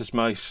matters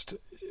most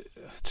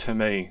to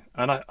me.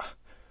 And I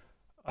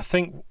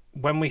think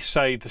when we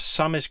say the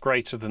sum is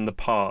greater than the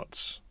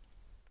parts,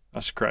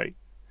 that's great.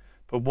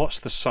 But what's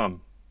the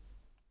sum?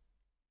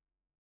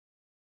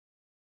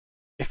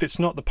 If it's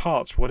not the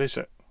parts, what is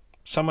it?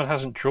 Someone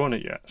hasn't drawn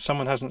it yet.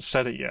 Someone hasn't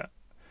said it yet.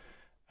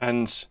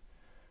 And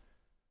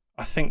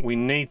I think we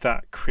need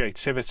that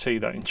creativity,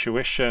 that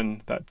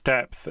intuition, that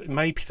depth,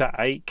 maybe that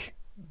ache,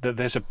 that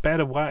there's a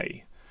better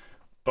way.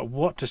 But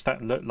what does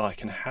that look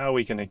like, and how are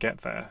we going to get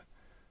there?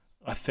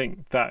 I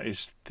think that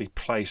is the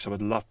place I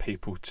would love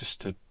people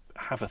just to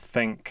have a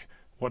think.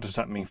 What does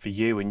that mean for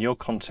you in your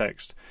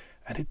context?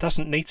 And it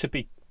doesn't need to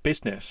be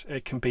business.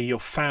 It can be your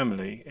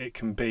family. It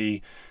can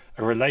be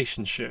a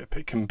relationship.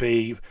 It can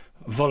be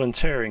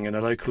volunteering in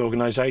a local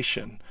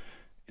organisation.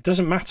 It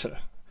doesn't matter.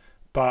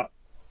 But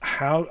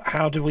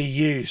how do we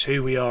use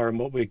who we are and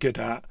what we're good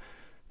at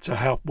to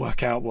help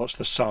work out what's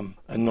the sum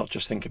and not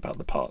just think about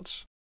the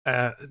parts.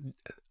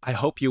 I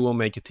hope you will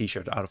make a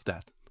t-shirt out of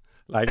that.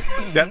 Like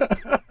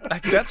that,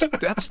 like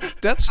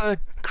that's a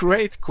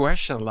great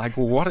question. Like,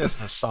 what is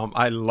the sum?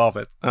 I love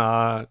it.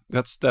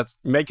 That's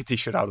make a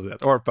t-shirt out of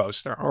that, or a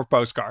poster, or a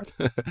postcard.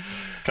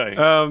 Okay.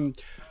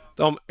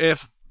 Tom,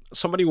 if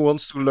somebody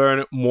wants to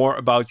learn more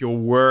about your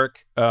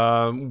work,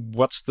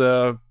 what's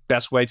the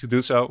best way to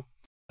do so?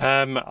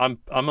 I'm on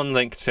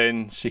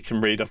LinkedIn, so you can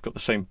read. I've got the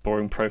same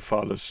boring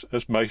profile as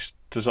most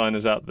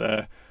designers out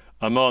there.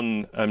 I'm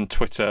on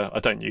Twitter.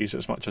 I don't use it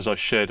as much as I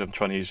should. I'm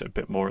trying to use it a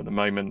bit more at the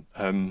moment.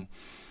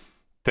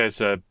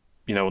 There's on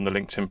the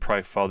LinkedIn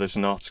profile, there's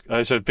an article.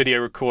 There's a video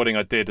recording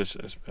I did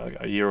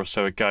a year or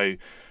so ago.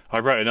 I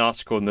wrote an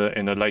article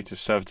in the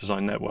latest Service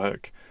Design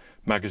Network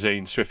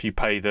magazine. So if you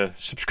pay the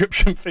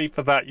subscription fee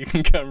for that, you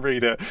can go and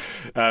read it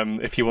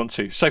if you want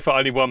to. So far,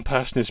 only one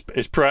person is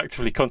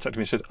proactively contacted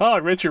me and said, "Oh, I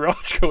read your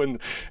article in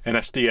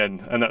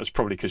SDN," and that was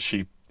probably because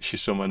she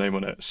saw my name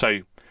on it.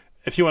 So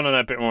if you want to know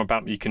a bit more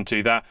about me, you can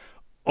do that.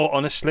 Or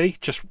honestly,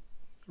 just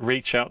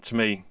reach out to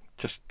me.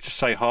 Just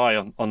say hi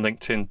on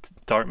LinkedIn,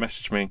 direct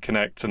message me and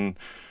connect. And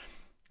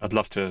I'd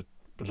love to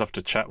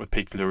chat with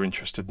people who are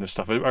interested in this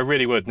stuff. I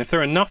really would. And if there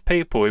are enough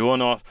people who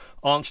want to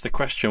answer the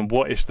question,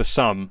 what is the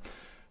sum?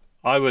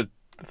 I would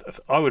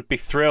be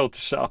thrilled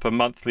to set up a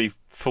monthly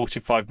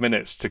 45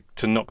 minutes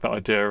to knock that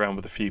idea around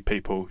with a few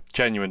people,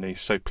 genuinely.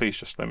 So please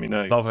just let me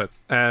know. Love it.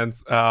 And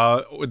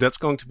that's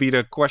going to be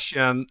the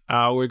question.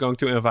 We're going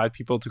to invite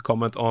people to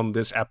comment on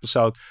this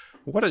episode.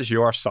 What is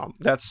your sum?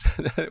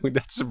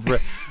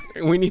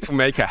 We need to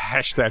make a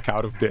hashtag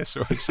out of this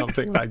or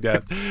something like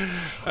that.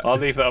 I'll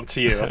leave that up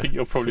to you. I think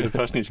you're probably the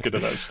person who's good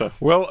at that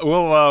stuff.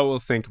 We'll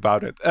think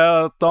about it.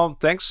 Tom,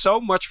 thanks so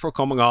much for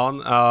coming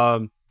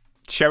on.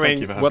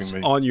 Sharing what's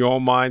on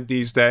your mind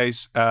these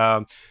days,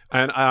 and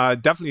I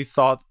definitely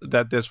thought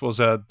that this was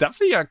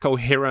definitely a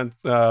coherent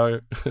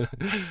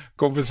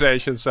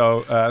conversation.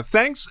 So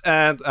thanks,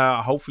 and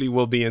hopefully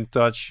we'll be in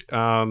touch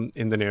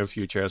in the near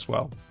future as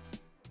well.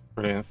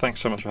 Brilliant. Thanks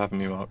so much for having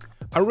me, Mark.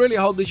 I really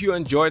hope that you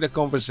enjoyed the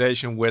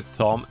conversation with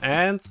Tom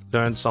and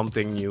learned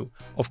something new.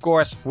 Of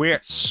course,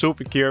 we're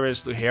super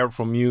curious to hear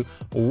from you.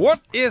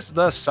 What is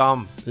the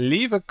sum?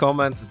 Leave a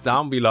comment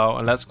down below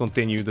and let's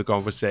continue the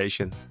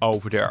conversation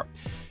over there.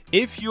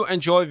 If you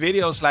enjoy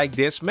videos like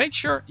this, make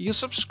sure you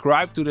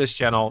subscribe to this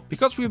channel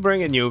because we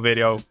bring a new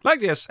video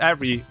like this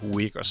every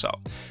week or so.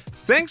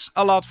 Thanks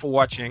a lot for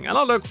watching and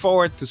I look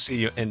forward to see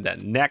you in the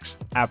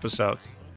next episode.